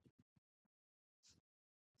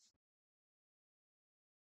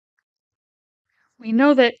 We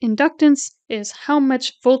know that inductance is how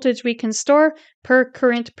much voltage we can store per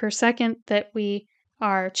current per second that we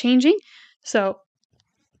are changing. So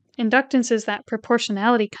inductance is that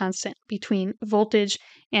proportionality constant between voltage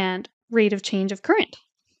and rate of change of current.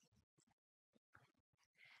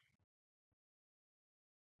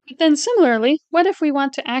 But then similarly, what if we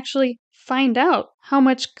want to actually find out how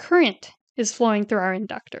much current is flowing through our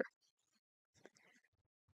inductor?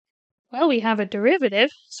 Well, we have a derivative,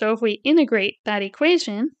 so if we integrate that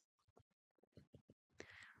equation,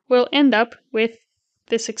 we'll end up with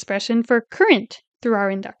this expression for current through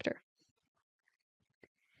our inductor.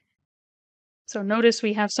 So notice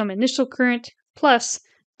we have some initial current plus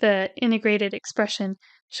the integrated expression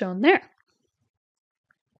shown there.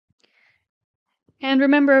 And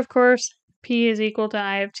remember, of course, P is equal to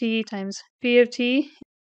I of t times V of t.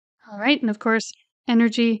 All right, and of course,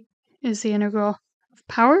 energy is the integral of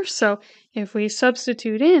power. So if we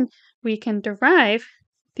substitute in, we can derive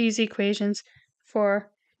these equations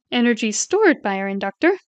for energy stored by our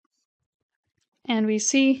inductor. And we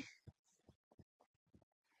see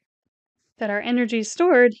that our energy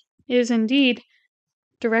stored is indeed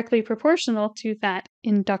directly proportional to that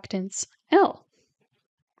inductance L.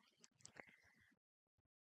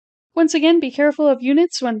 Once again, be careful of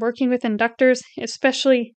units when working with inductors,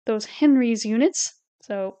 especially those Henry's units.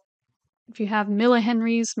 So if you have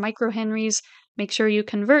millihenries, microhenries, make sure you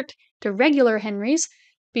convert to regular henries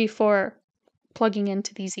before plugging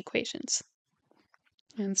into these equations.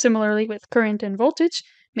 And similarly with current and voltage,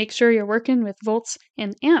 make sure you're working with volts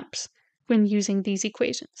and amps when using these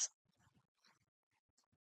equations.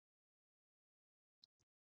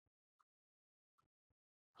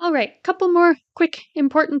 All right, couple more quick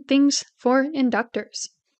important things for inductors.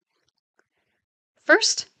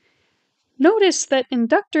 First, notice that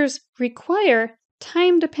inductors require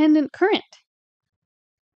time-dependent current.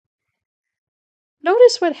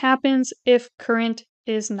 Notice what happens if current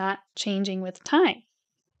is not changing with time.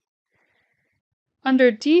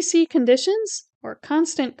 Under DC conditions, or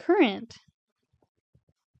constant current,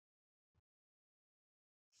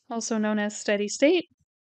 also known as steady state,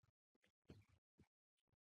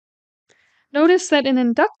 notice that an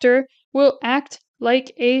inductor will act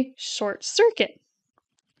like a short circuit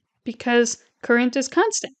because current is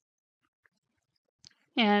constant.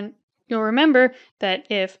 And you'll remember that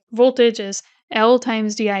if voltage is L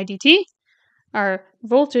times di dt, our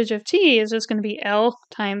voltage of t is just going to be L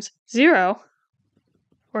times 0,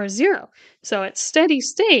 or 0. So at steady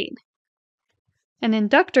state, an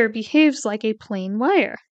inductor behaves like a plain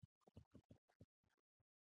wire.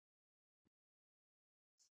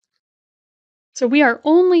 So we are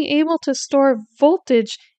only able to store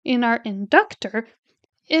voltage in our inductor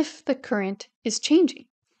if the current is changing.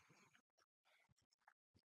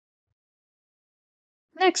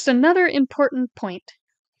 Next, another important point.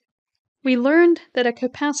 We learned that a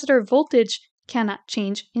capacitor voltage cannot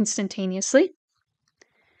change instantaneously.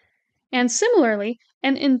 And similarly,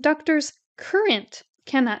 an inductor's current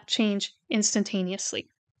cannot change instantaneously.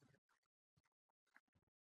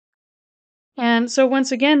 And so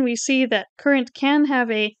once again, we see that current can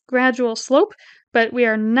have a gradual slope, but we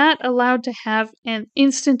are not allowed to have an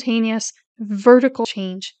instantaneous vertical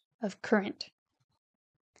change of current.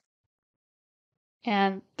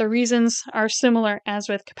 And the reasons are similar as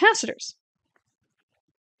with capacitors.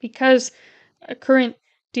 Because a current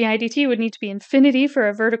dI/dt would need to be infinity for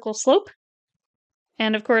a vertical slope.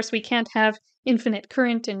 And of course, we can't have infinite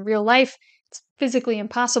current in real life. It's physically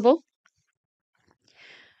impossible.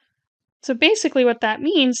 So basically what that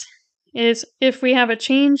means is if we have a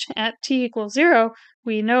change at t equals 0,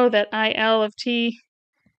 we know that IL of t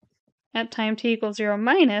at time t equals 0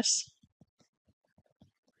 minus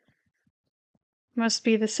must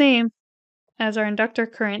be the same as our inductor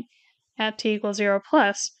current at t equals 0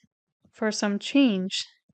 plus for some change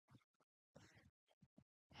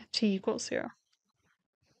at t equals 0.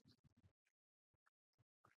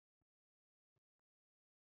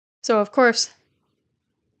 So of course,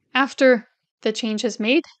 after the change is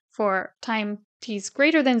made for time t is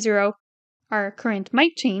greater than 0, our current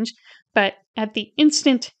might change, but at the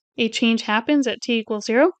instant a change happens at t equals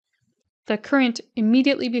 0, the current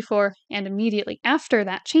immediately before and immediately after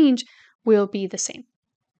that change will be the same.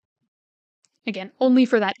 Again, only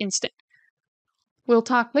for that instant. We'll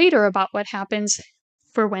talk later about what happens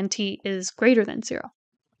for when t is greater than 0.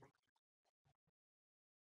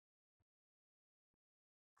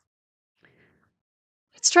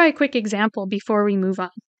 Let's try a quick example before we move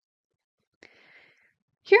on.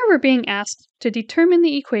 Here we're being asked to determine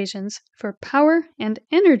the equations for power and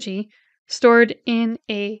energy stored in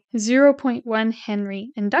a 0.1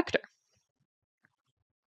 Henry inductor.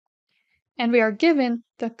 And we are given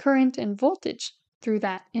the current and voltage through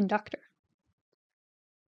that inductor.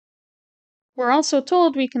 We're also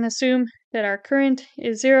told we can assume that our current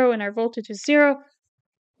is 0 and our voltage is 0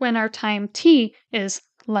 when our time t is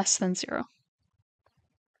less than 0.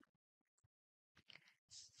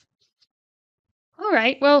 All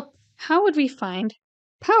right, well, how would we find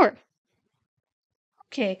power?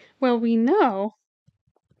 Okay, well, we know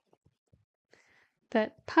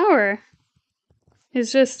that power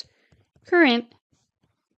is just current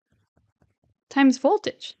times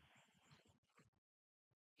voltage.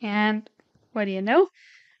 And what do you know?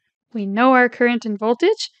 We know our current and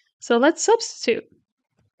voltage, so let's substitute.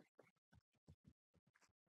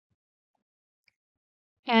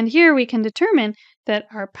 And here we can determine that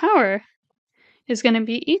our power is going to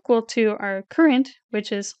be equal to our current,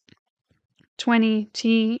 which is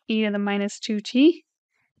 20t e to the minus 2t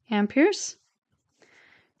amperes,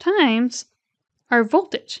 times our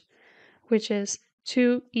voltage, which is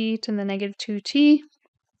 2e to the negative 2t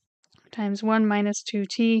times 1 minus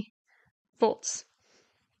 2t volts.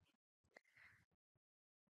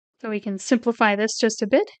 So we can simplify this just a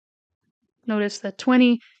bit. Notice that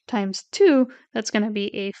 20 times 2, that's going to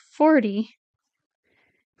be a 40.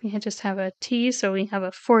 We just have a t, so we have a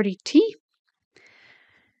 40t.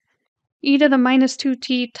 E to the minus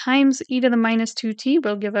 2t times e to the minus 2t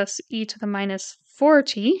will give us e to the minus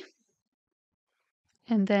 4t.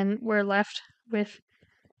 And then we're left with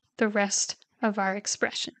the rest of our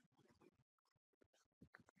expression.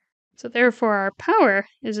 So therefore our power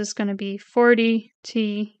is just going to be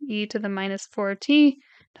 40t e to the minus 4t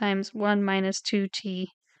times 1 minus 2t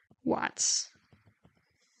watts.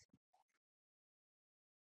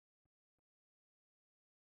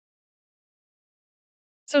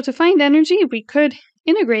 So to find energy, we could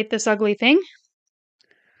integrate this ugly thing,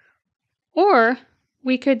 or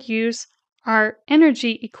we could use our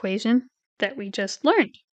energy equation that we just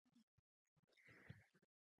learned.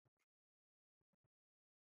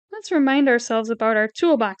 Let's remind ourselves about our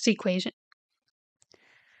toolbox equation.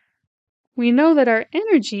 We know that our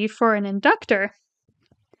energy for an inductor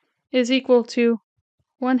is equal to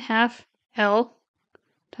 1/2 L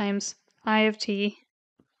times I of t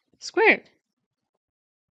squared.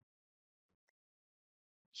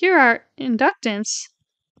 Here our inductance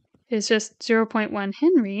is just 0.1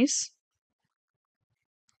 henries,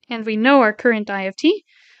 and we know our current I of t,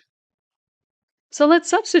 so let's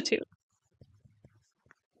substitute.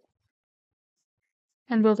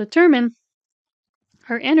 And we'll determine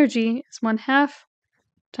our energy is 1/2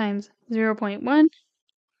 times 0.1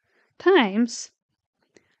 times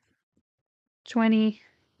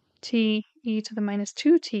 20t e to the minus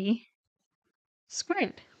 2t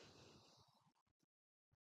squared.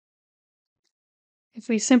 If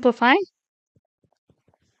we simplify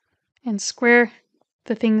and square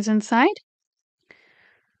the things inside,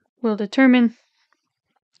 we'll determine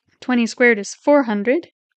 20 squared is 400,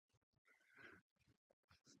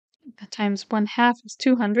 times 1/2 is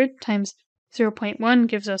 200, times 0.1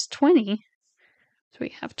 gives us 20. So we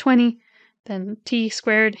have 20, then t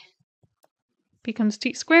squared becomes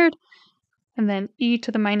t squared, and then e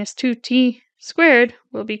to the minus 2t squared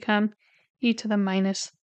will become e to the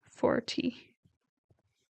minus 4t.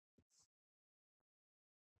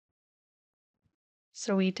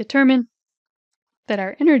 So we determine that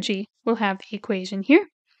our energy will have the equation here.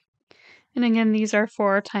 And again, these are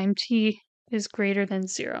for time t is greater than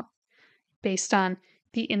 0, based on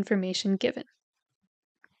the information given.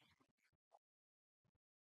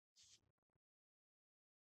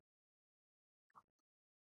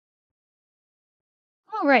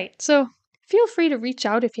 All right, so feel free to reach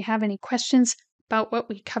out if you have any questions about what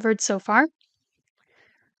we covered so far.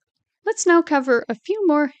 Let's now cover a few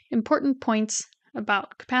more important points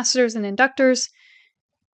about capacitors and inductors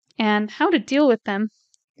and how to deal with them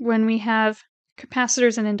when we have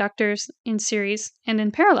capacitors and inductors in series and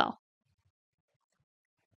in parallel.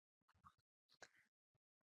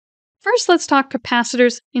 First, let's talk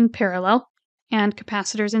capacitors in parallel and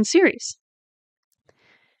capacitors in series.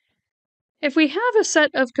 If we have a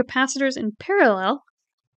set of capacitors in parallel,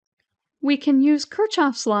 we can use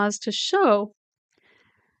Kirchhoff's laws to show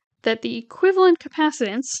that the equivalent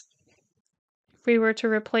capacitance, if we were to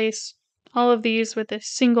replace all of these with a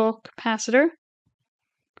single capacitor,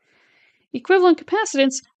 equivalent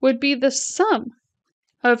capacitance would be the sum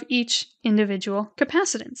of each individual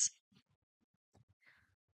capacitance.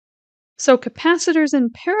 So capacitors in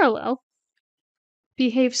parallel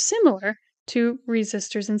behave similar to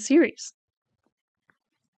resistors in series.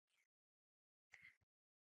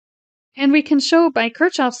 And we can show by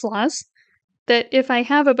Kirchhoff's laws that if I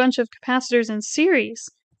have a bunch of capacitors in series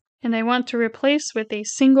and I want to replace with a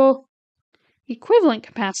single equivalent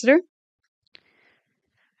capacitor,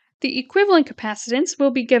 the equivalent capacitance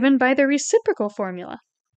will be given by the reciprocal formula,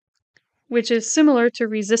 which is similar to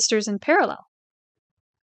resistors in parallel.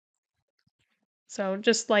 So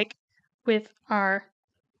just like with our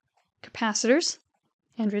capacitors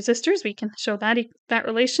and resistors, we can show that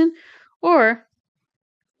relation. Or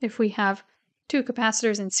if we have two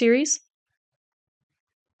capacitors in series,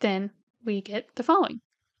 then we get the following.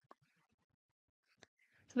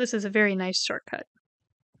 So this is a very nice shortcut.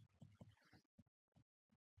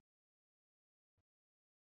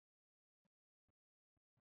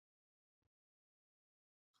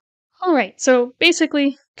 All right, so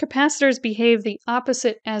basically, capacitors behave the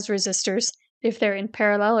opposite as resistors if they're in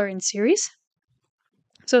parallel or in series.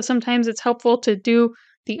 So sometimes it's helpful to do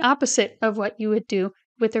the opposite of what you would do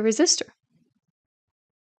with a resistor.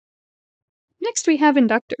 Next, we have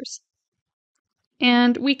inductors.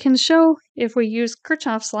 And we can show, if we use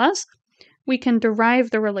Kirchhoff's laws, we can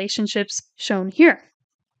derive the relationships shown here.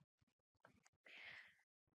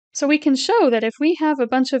 So we can show that if we have a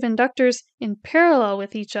bunch of inductors in parallel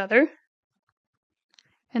with each other,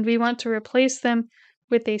 and we want to replace them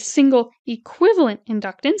with a single equivalent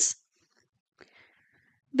inductance,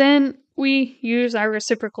 then we use our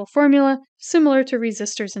reciprocal formula similar to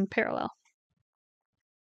resistors in parallel.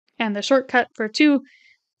 And the shortcut for two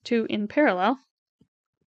in parallel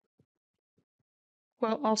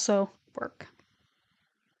will also work.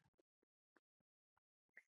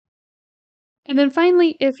 And then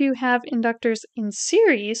finally, if you have inductors in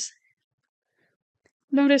series,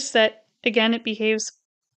 notice that, again, it behaves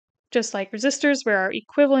just like resistors, where our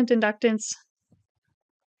equivalent inductance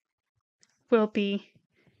will be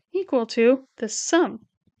equal to the sum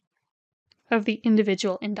of the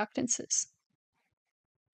individual inductances.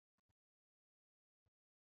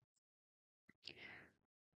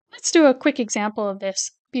 Let's do a quick example of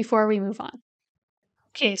this before we move on.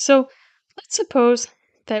 Okay, so let's suppose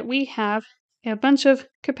that we have a bunch of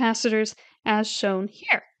capacitors as shown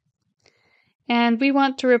here. And we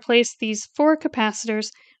want to replace these 4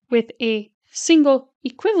 capacitors with a single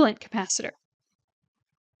equivalent capacitor.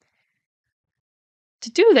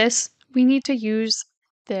 To do this, we need to use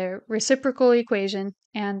the reciprocal equation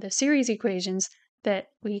and the series equations that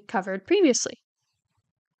we covered previously.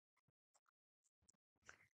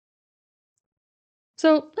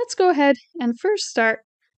 So let's go ahead and first start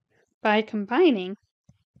by combining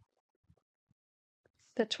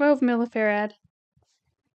the 12 millifarad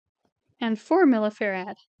and 4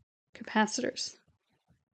 millifarad capacitors.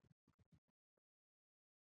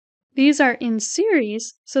 These are in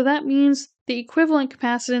series, so that means the equivalent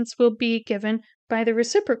capacitance will be given by the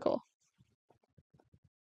reciprocal.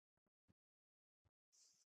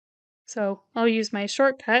 So I'll use my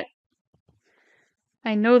shortcut.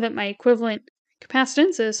 I know that my equivalent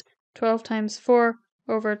capacitance is 12 times 4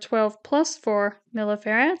 over 12 plus 4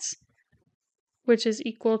 millifarads, which is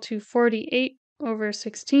equal to 48 over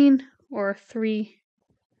 16, or 3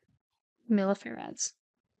 millifarads.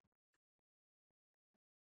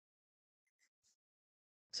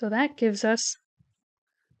 So that gives us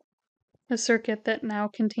a circuit that now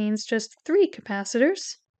contains just 3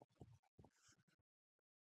 capacitors.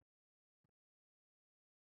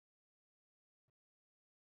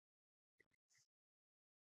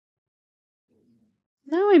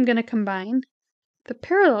 Now I'm going to combine the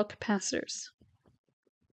parallel capacitors.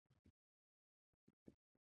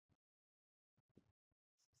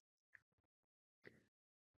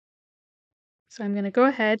 So I'm going to go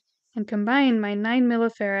ahead and combine my 9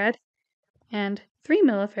 millifarad and 3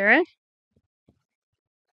 millifarad.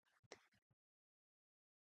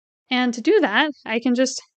 And to do that, I can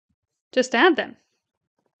just add them.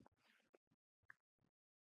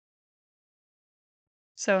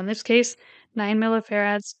 So in this case, 9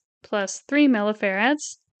 millifarads plus 3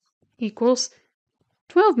 millifarads equals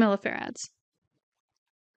 12 millifarads.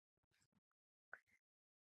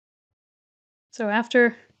 So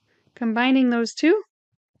after combining those two,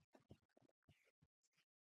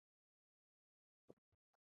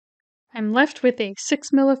 I'm left with a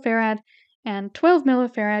 6 millifarad and 12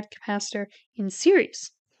 millifarad capacitor in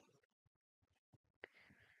series.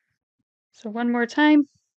 So one more time,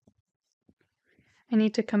 I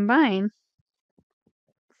need to combine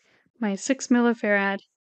my 6 millifarad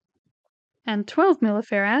and 12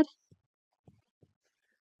 millifarad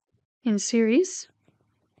in series.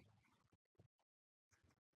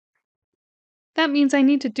 That means I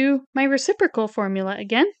need to do my reciprocal formula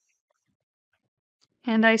again.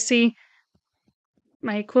 And I see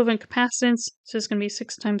my equivalent capacitance, so it's going to be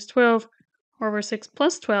 6 times 12 over 6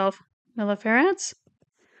 plus 12 millifarads,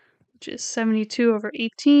 which is 72 over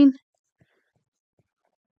 18,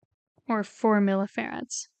 or 4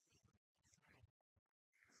 millifarads.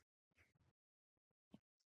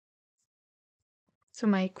 So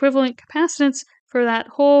my equivalent capacitance for that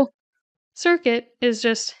whole circuit is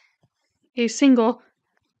just a single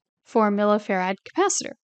 4 millifarad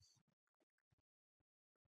capacitor.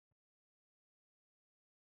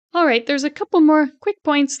 All right, there's a couple more quick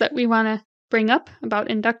points that we want to bring up about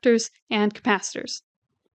inductors and capacitors.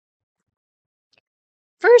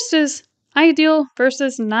 First is ideal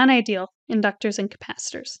versus non-ideal inductors and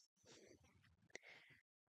capacitors.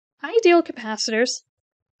 Ideal capacitors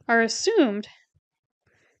are assumed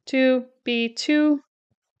to be two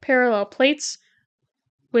parallel plates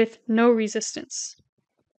with no resistance.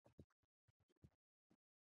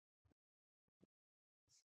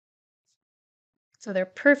 So they're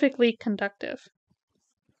perfectly conductive.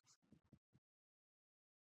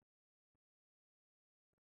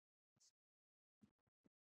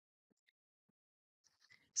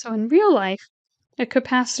 So in real life, a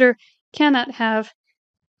capacitor cannot have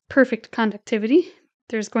perfect conductivity.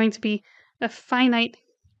 There's going to be a finite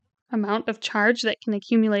amount of charge that can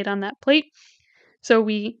accumulate on that plate. So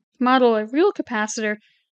we model a real capacitor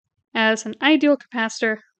as an ideal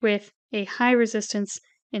capacitor with a high resistance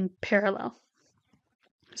in parallel.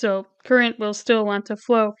 So current will still want to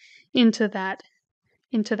flow into that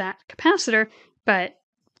capacitor, but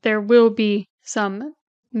there will be some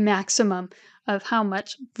maximum of how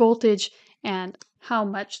much voltage and how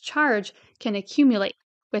much charge can accumulate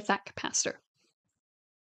with that capacitor.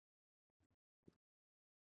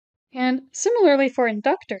 And similarly for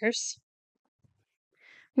inductors,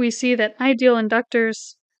 we see that ideal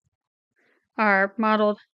inductors are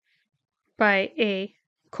modeled by a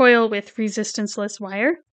coil with resistanceless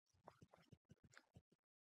wire.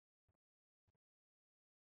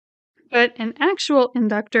 But an actual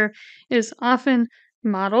inductor is often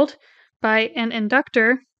modeled by an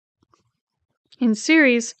inductor in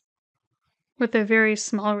series with a very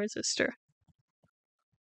small resistor.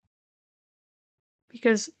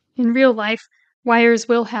 Because in real life, wires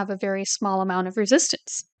will have a very small amount of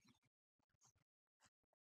resistance.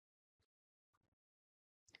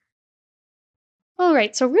 All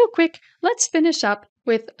right, so real quick, let's finish up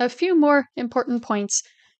with a few more important points,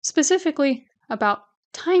 specifically about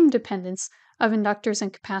time dependence of inductors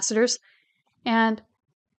and capacitors, and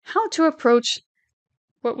how to approach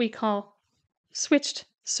what we call switched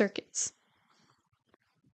circuits.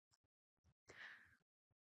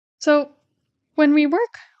 So when we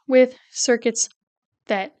work with circuits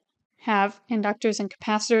that have inductors and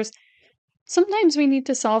capacitors, sometimes we need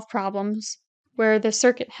to solve problems where the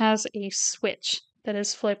circuit has a switch that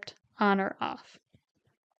is flipped on or off.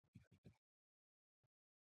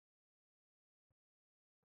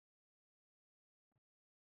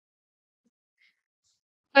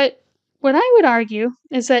 But what I would argue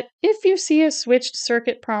is that if you see a switched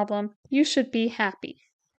circuit problem, you should be happy.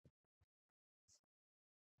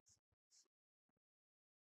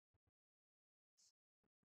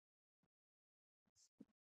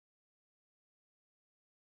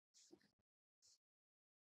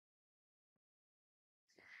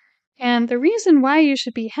 And the reason why you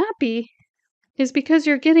should be happy is because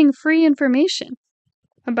you're getting free information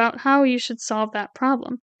about how you should solve that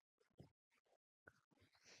problem.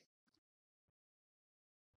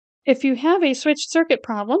 If you have a switched circuit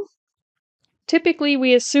problem, typically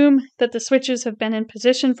we assume that the switches have been in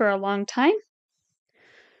position for a long time.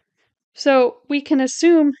 So we can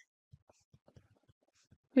assume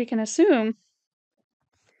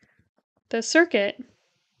the circuit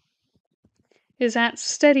is at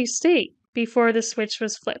steady state before the switch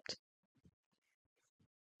was flipped.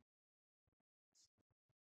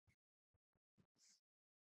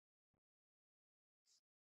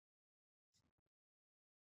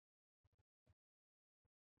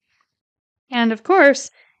 And of course,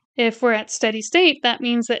 if we're at steady state, that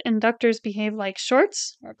means that inductors behave like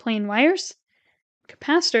shorts or plain wires.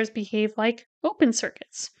 Capacitors behave like open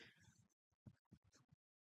circuits.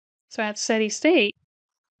 So at steady state,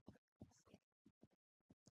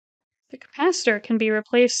 the capacitor can be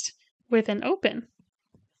replaced with an open.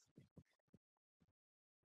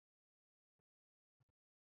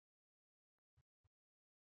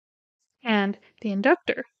 And the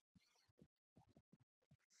inductor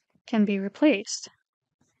can be replaced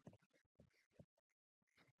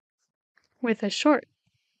with a short.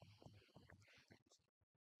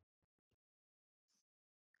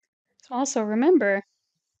 So also remember,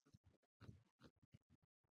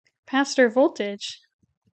 capacitor voltage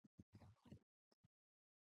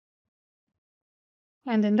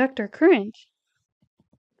and inductor current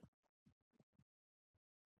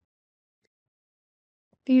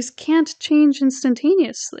these can't change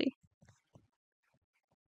instantaneously.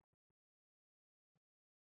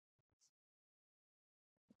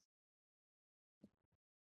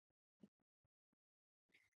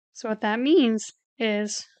 So what that means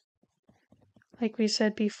is, like we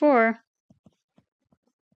said before,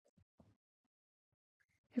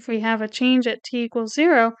 if we have a change at t equals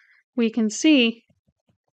 0, we can see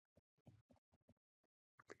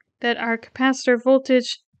that our capacitor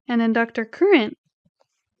voltage and inductor current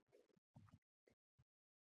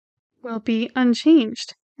will be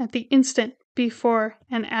unchanged at the instant before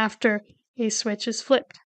and after a switch is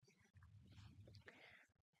flipped.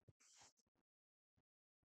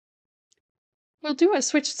 We'll do a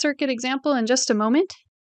switched circuit example in just a moment,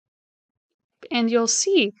 and you'll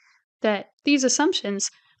see that these assumptions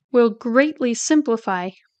will greatly simplify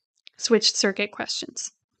switched circuit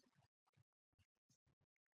questions.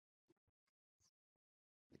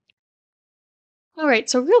 All right,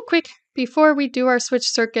 so real quick, before we do our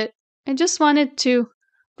switched circuit, I just wanted to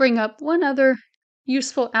bring up one other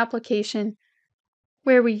useful application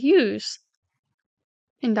where we use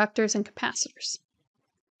inductors and capacitors.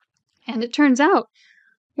 And it turns out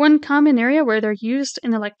one common area where they're used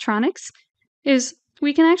in electronics is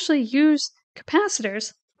we can actually use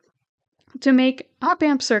capacitors to make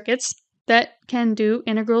op-amp circuits that can do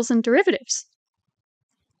integrals and derivatives.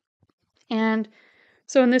 And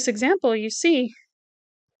so in this example, you see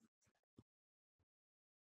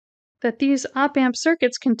that these op-amp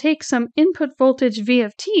circuits can take some input voltage V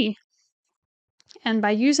of t, and by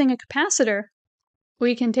using a capacitor,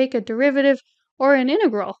 we can take a derivative or an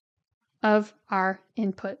integral of our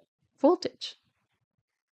input voltage.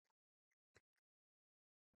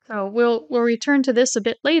 So we'll return to this a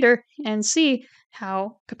bit later and see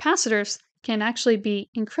how capacitors can actually be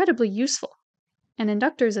incredibly useful, and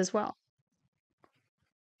inductors as well.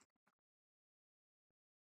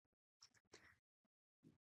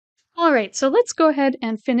 All right, so let's go ahead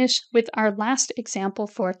and finish with our last example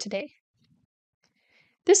for today.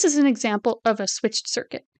 This is an example of a switched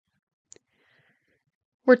circuit.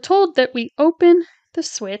 We're told that we open the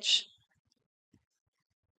switch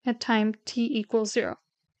at time t equals 0.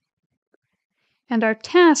 And our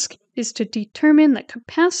task is to determine the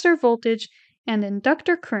capacitor voltage and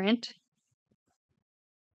inductor current,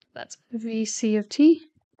 that's Vc of t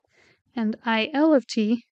and IL of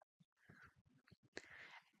t,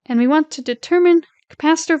 and we want to determine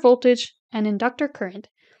capacitor voltage and inductor current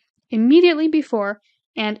immediately before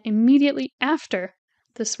and immediately after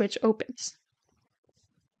the switch opens.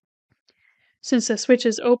 Since the switch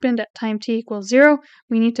is opened at time t equals 0,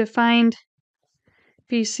 we need to find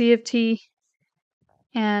Vc of t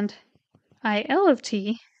and IL of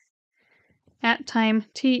t at time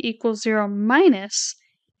t equals 0 minus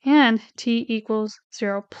and t equals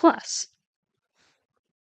 0 plus.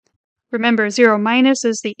 Remember, 0 minus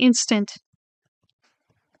is the instant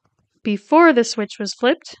before the switch was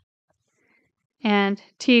flipped, and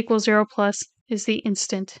t equals 0 plus is the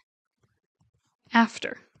instant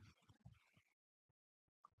after.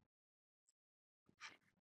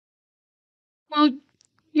 Well,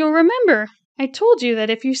 you'll remember I told you that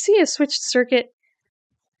if you see a switched circuit,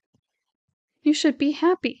 you should be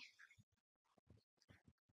happy.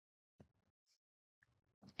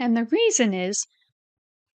 And the reason is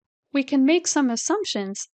we can make some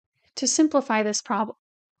assumptions to simplify this problem.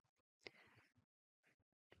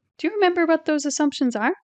 Do you remember what those assumptions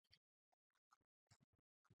are?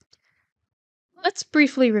 Let's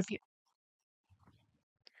briefly review.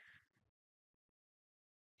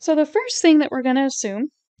 So the first thing that we're going to assume,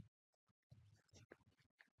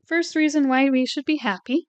 first reason why we should be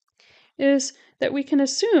happy, is that we can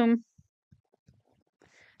assume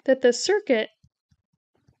that the circuit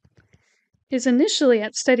is initially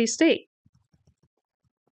at steady state.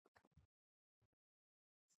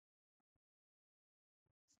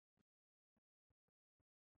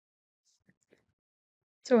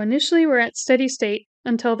 So initially we're at steady state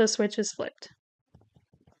until the switch is flipped.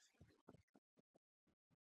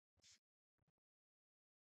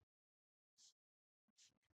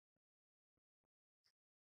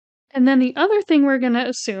 And then the other thing we're going to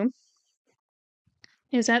assume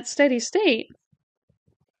is at steady state,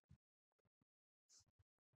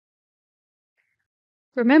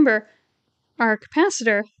 remember, our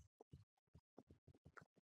capacitor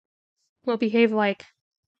will behave like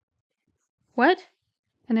what?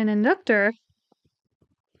 And an inductor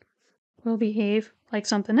will behave like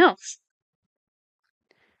something else.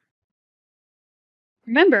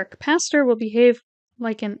 Remember, capacitor will behave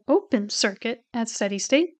like an open circuit at steady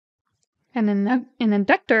state, and an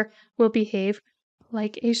inductor will behave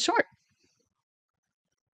like a short.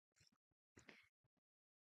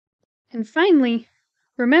 And finally,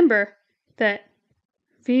 remember that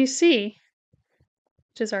Vc,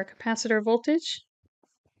 which is our capacitor voltage,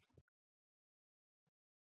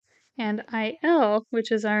 and IL,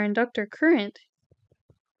 which is our inductor current,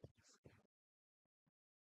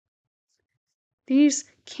 these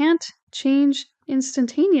can't change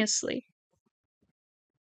instantaneously.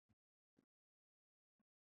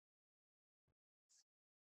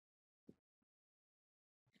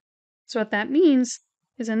 So what that means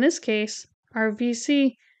is, in this case, our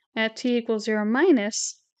Vc at t equals 0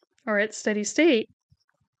 minus, or at steady state,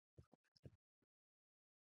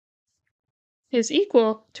 is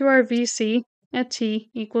equal to our Vc at t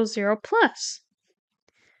equals 0 plus.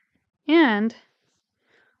 And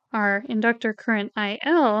our inductor current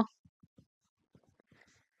IL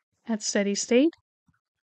at steady state,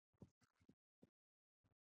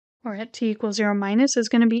 or at t equals 0 minus, is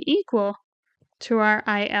going to be equal to our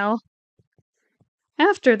IL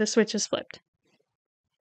after the switch is flipped.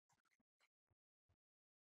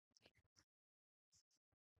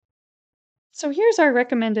 So here's our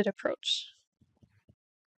recommended approach.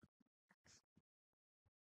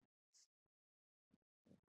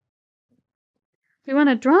 We want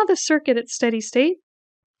to draw the circuit at steady state.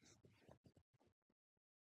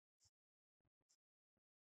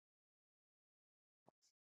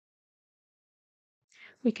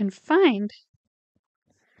 We can find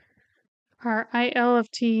our IL of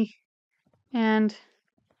t and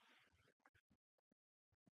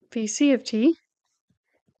Vc of t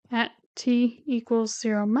at t equals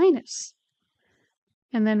 0 minus.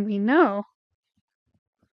 And then we know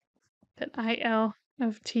that IL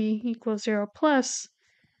of t equals 0 plus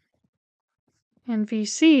and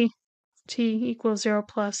Vc t equals 0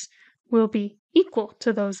 plus will be equal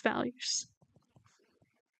to those values.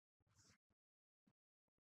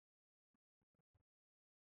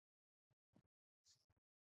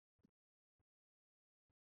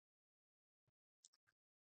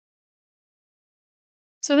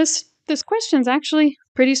 So this question's actually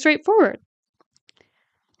pretty straightforward.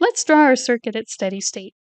 Let's draw our circuit at steady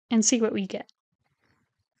state and see what we get.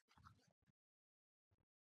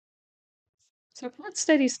 So at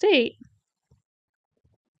steady state,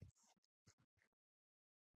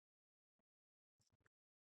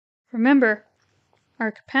 remember,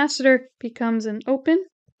 our capacitor becomes an open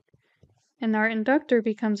and our inductor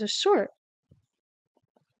becomes a short.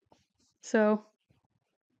 So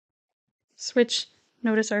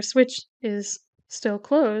notice our switch is still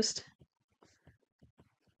closed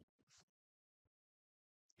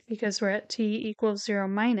because we're at t equals 0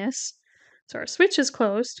 minus. So our switch is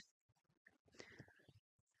closed.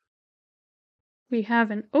 We have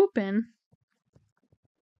an open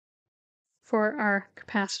for our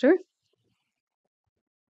capacitor.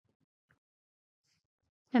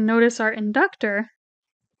 And notice our inductor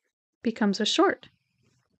becomes a short.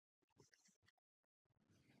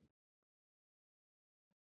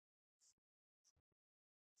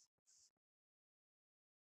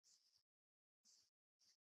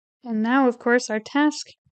 And now, of course, our task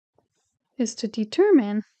is to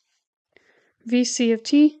determine Vc of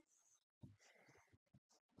t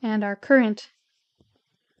and our current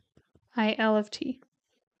IL of t.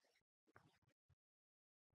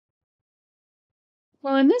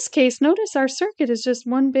 Well, in this case, notice our circuit is just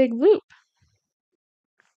one big loop.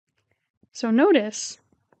 So notice,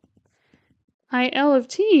 IL of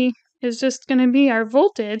t is just going to be our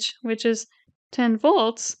voltage, which is 10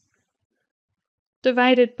 volts,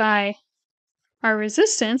 divided by our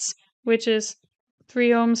resistance, which is 3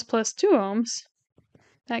 ohms plus 2 ohms.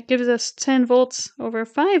 That gives us 10 volts over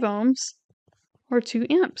 5 ohms, or 2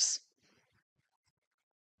 amps.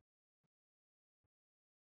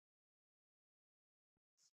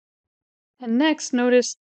 And next,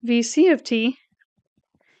 notice Vc of t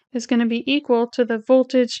is going to be equal to the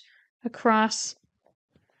voltage across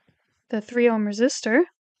the 3 ohm resistor.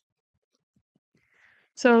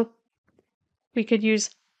 So we could use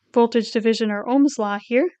voltage division or Ohm's law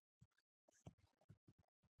here.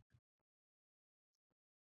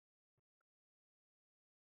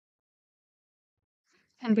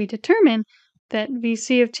 And we determine that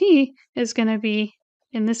Vc of t is going to be,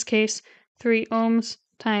 in this case, 3 ohms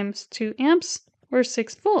times 2 amps, or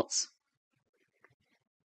 6 volts.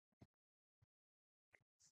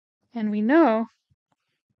 And we know,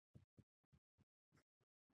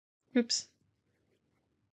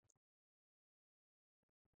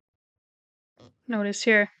 notice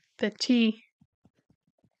here that t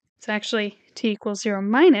is actually t equals 0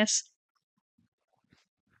 minus,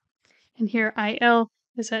 and here IL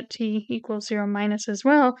is at t equals 0 minus as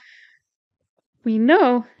well. We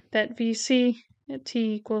know that Vc at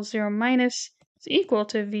t equals 0 minus is equal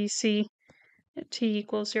to Vc at t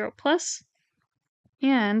equals 0 plus,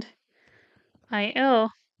 and IL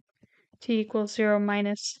t equals 0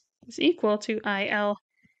 minus is equal to IL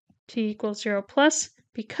t equals 0 plus,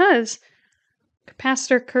 because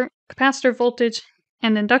capacitor voltage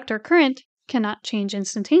and inductor current cannot change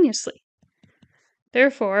instantaneously.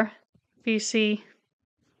 Therefore, Vc,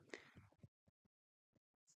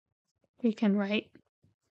 we can write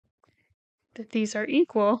that these are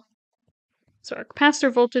equal. So our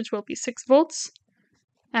capacitor voltage will be 6 volts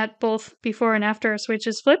at both before and after a switch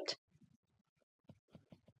is flipped.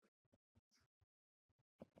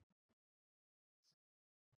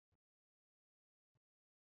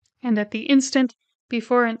 And at the instant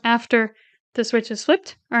before and after the switch is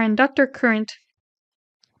flipped, our inductor current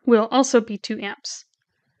will also be 2 amps.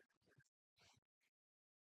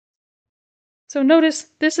 So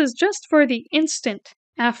notice this is just for the instant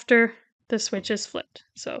after the switch is flipped.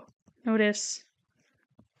 So notice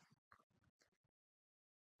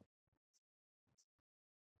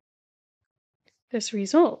this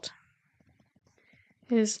result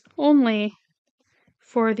is only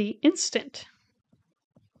for the instant.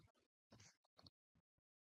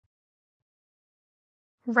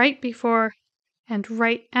 Right before and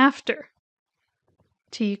right after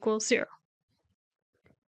t equals 0.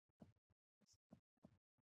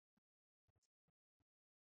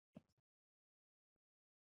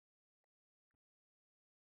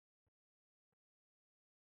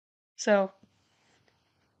 So,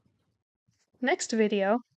 next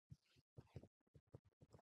video,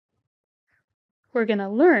 we're going to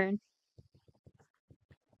learn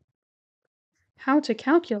how to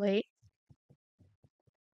calculate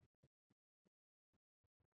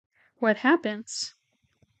what happens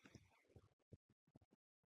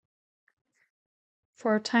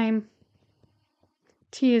for time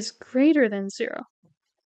t is greater than 0.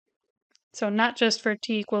 So not just for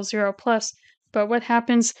t equals 0 plus, but what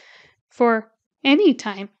happens for any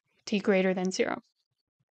time t greater than 0.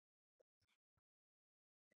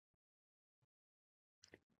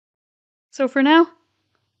 So for now,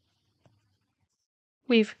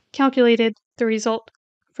 we've calculated the result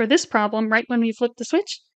for this problem right when we flip the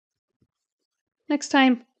switch. Next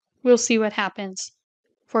time, we'll see what happens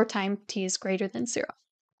for time t is greater than 0.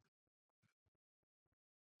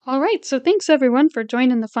 All right, so thanks everyone for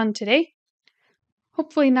joining the fun today.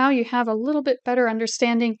 Hopefully now you have a little bit better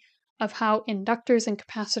understanding of how inductors and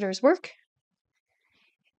capacitors work.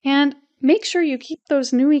 And make sure you keep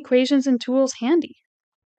those new equations and tools handy.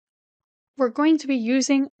 We're going to be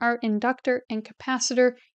using our inductor and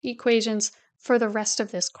capacitor equations for the rest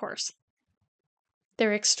of this course.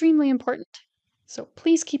 They're extremely important, so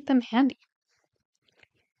please keep them handy.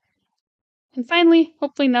 And finally,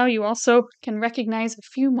 hopefully now you also can recognize a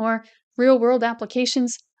few more real-world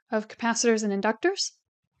applications of capacitors and inductors.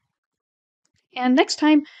 And next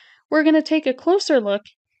time, we're going to take a closer look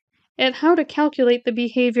at how to calculate the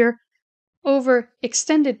behavior over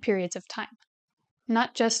extended periods of time,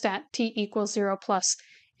 not just at t equals 0 plus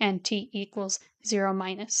and t equals 0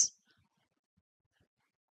 minus.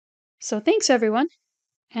 So thanks everyone,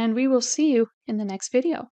 and we will see you in the next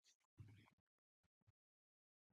video.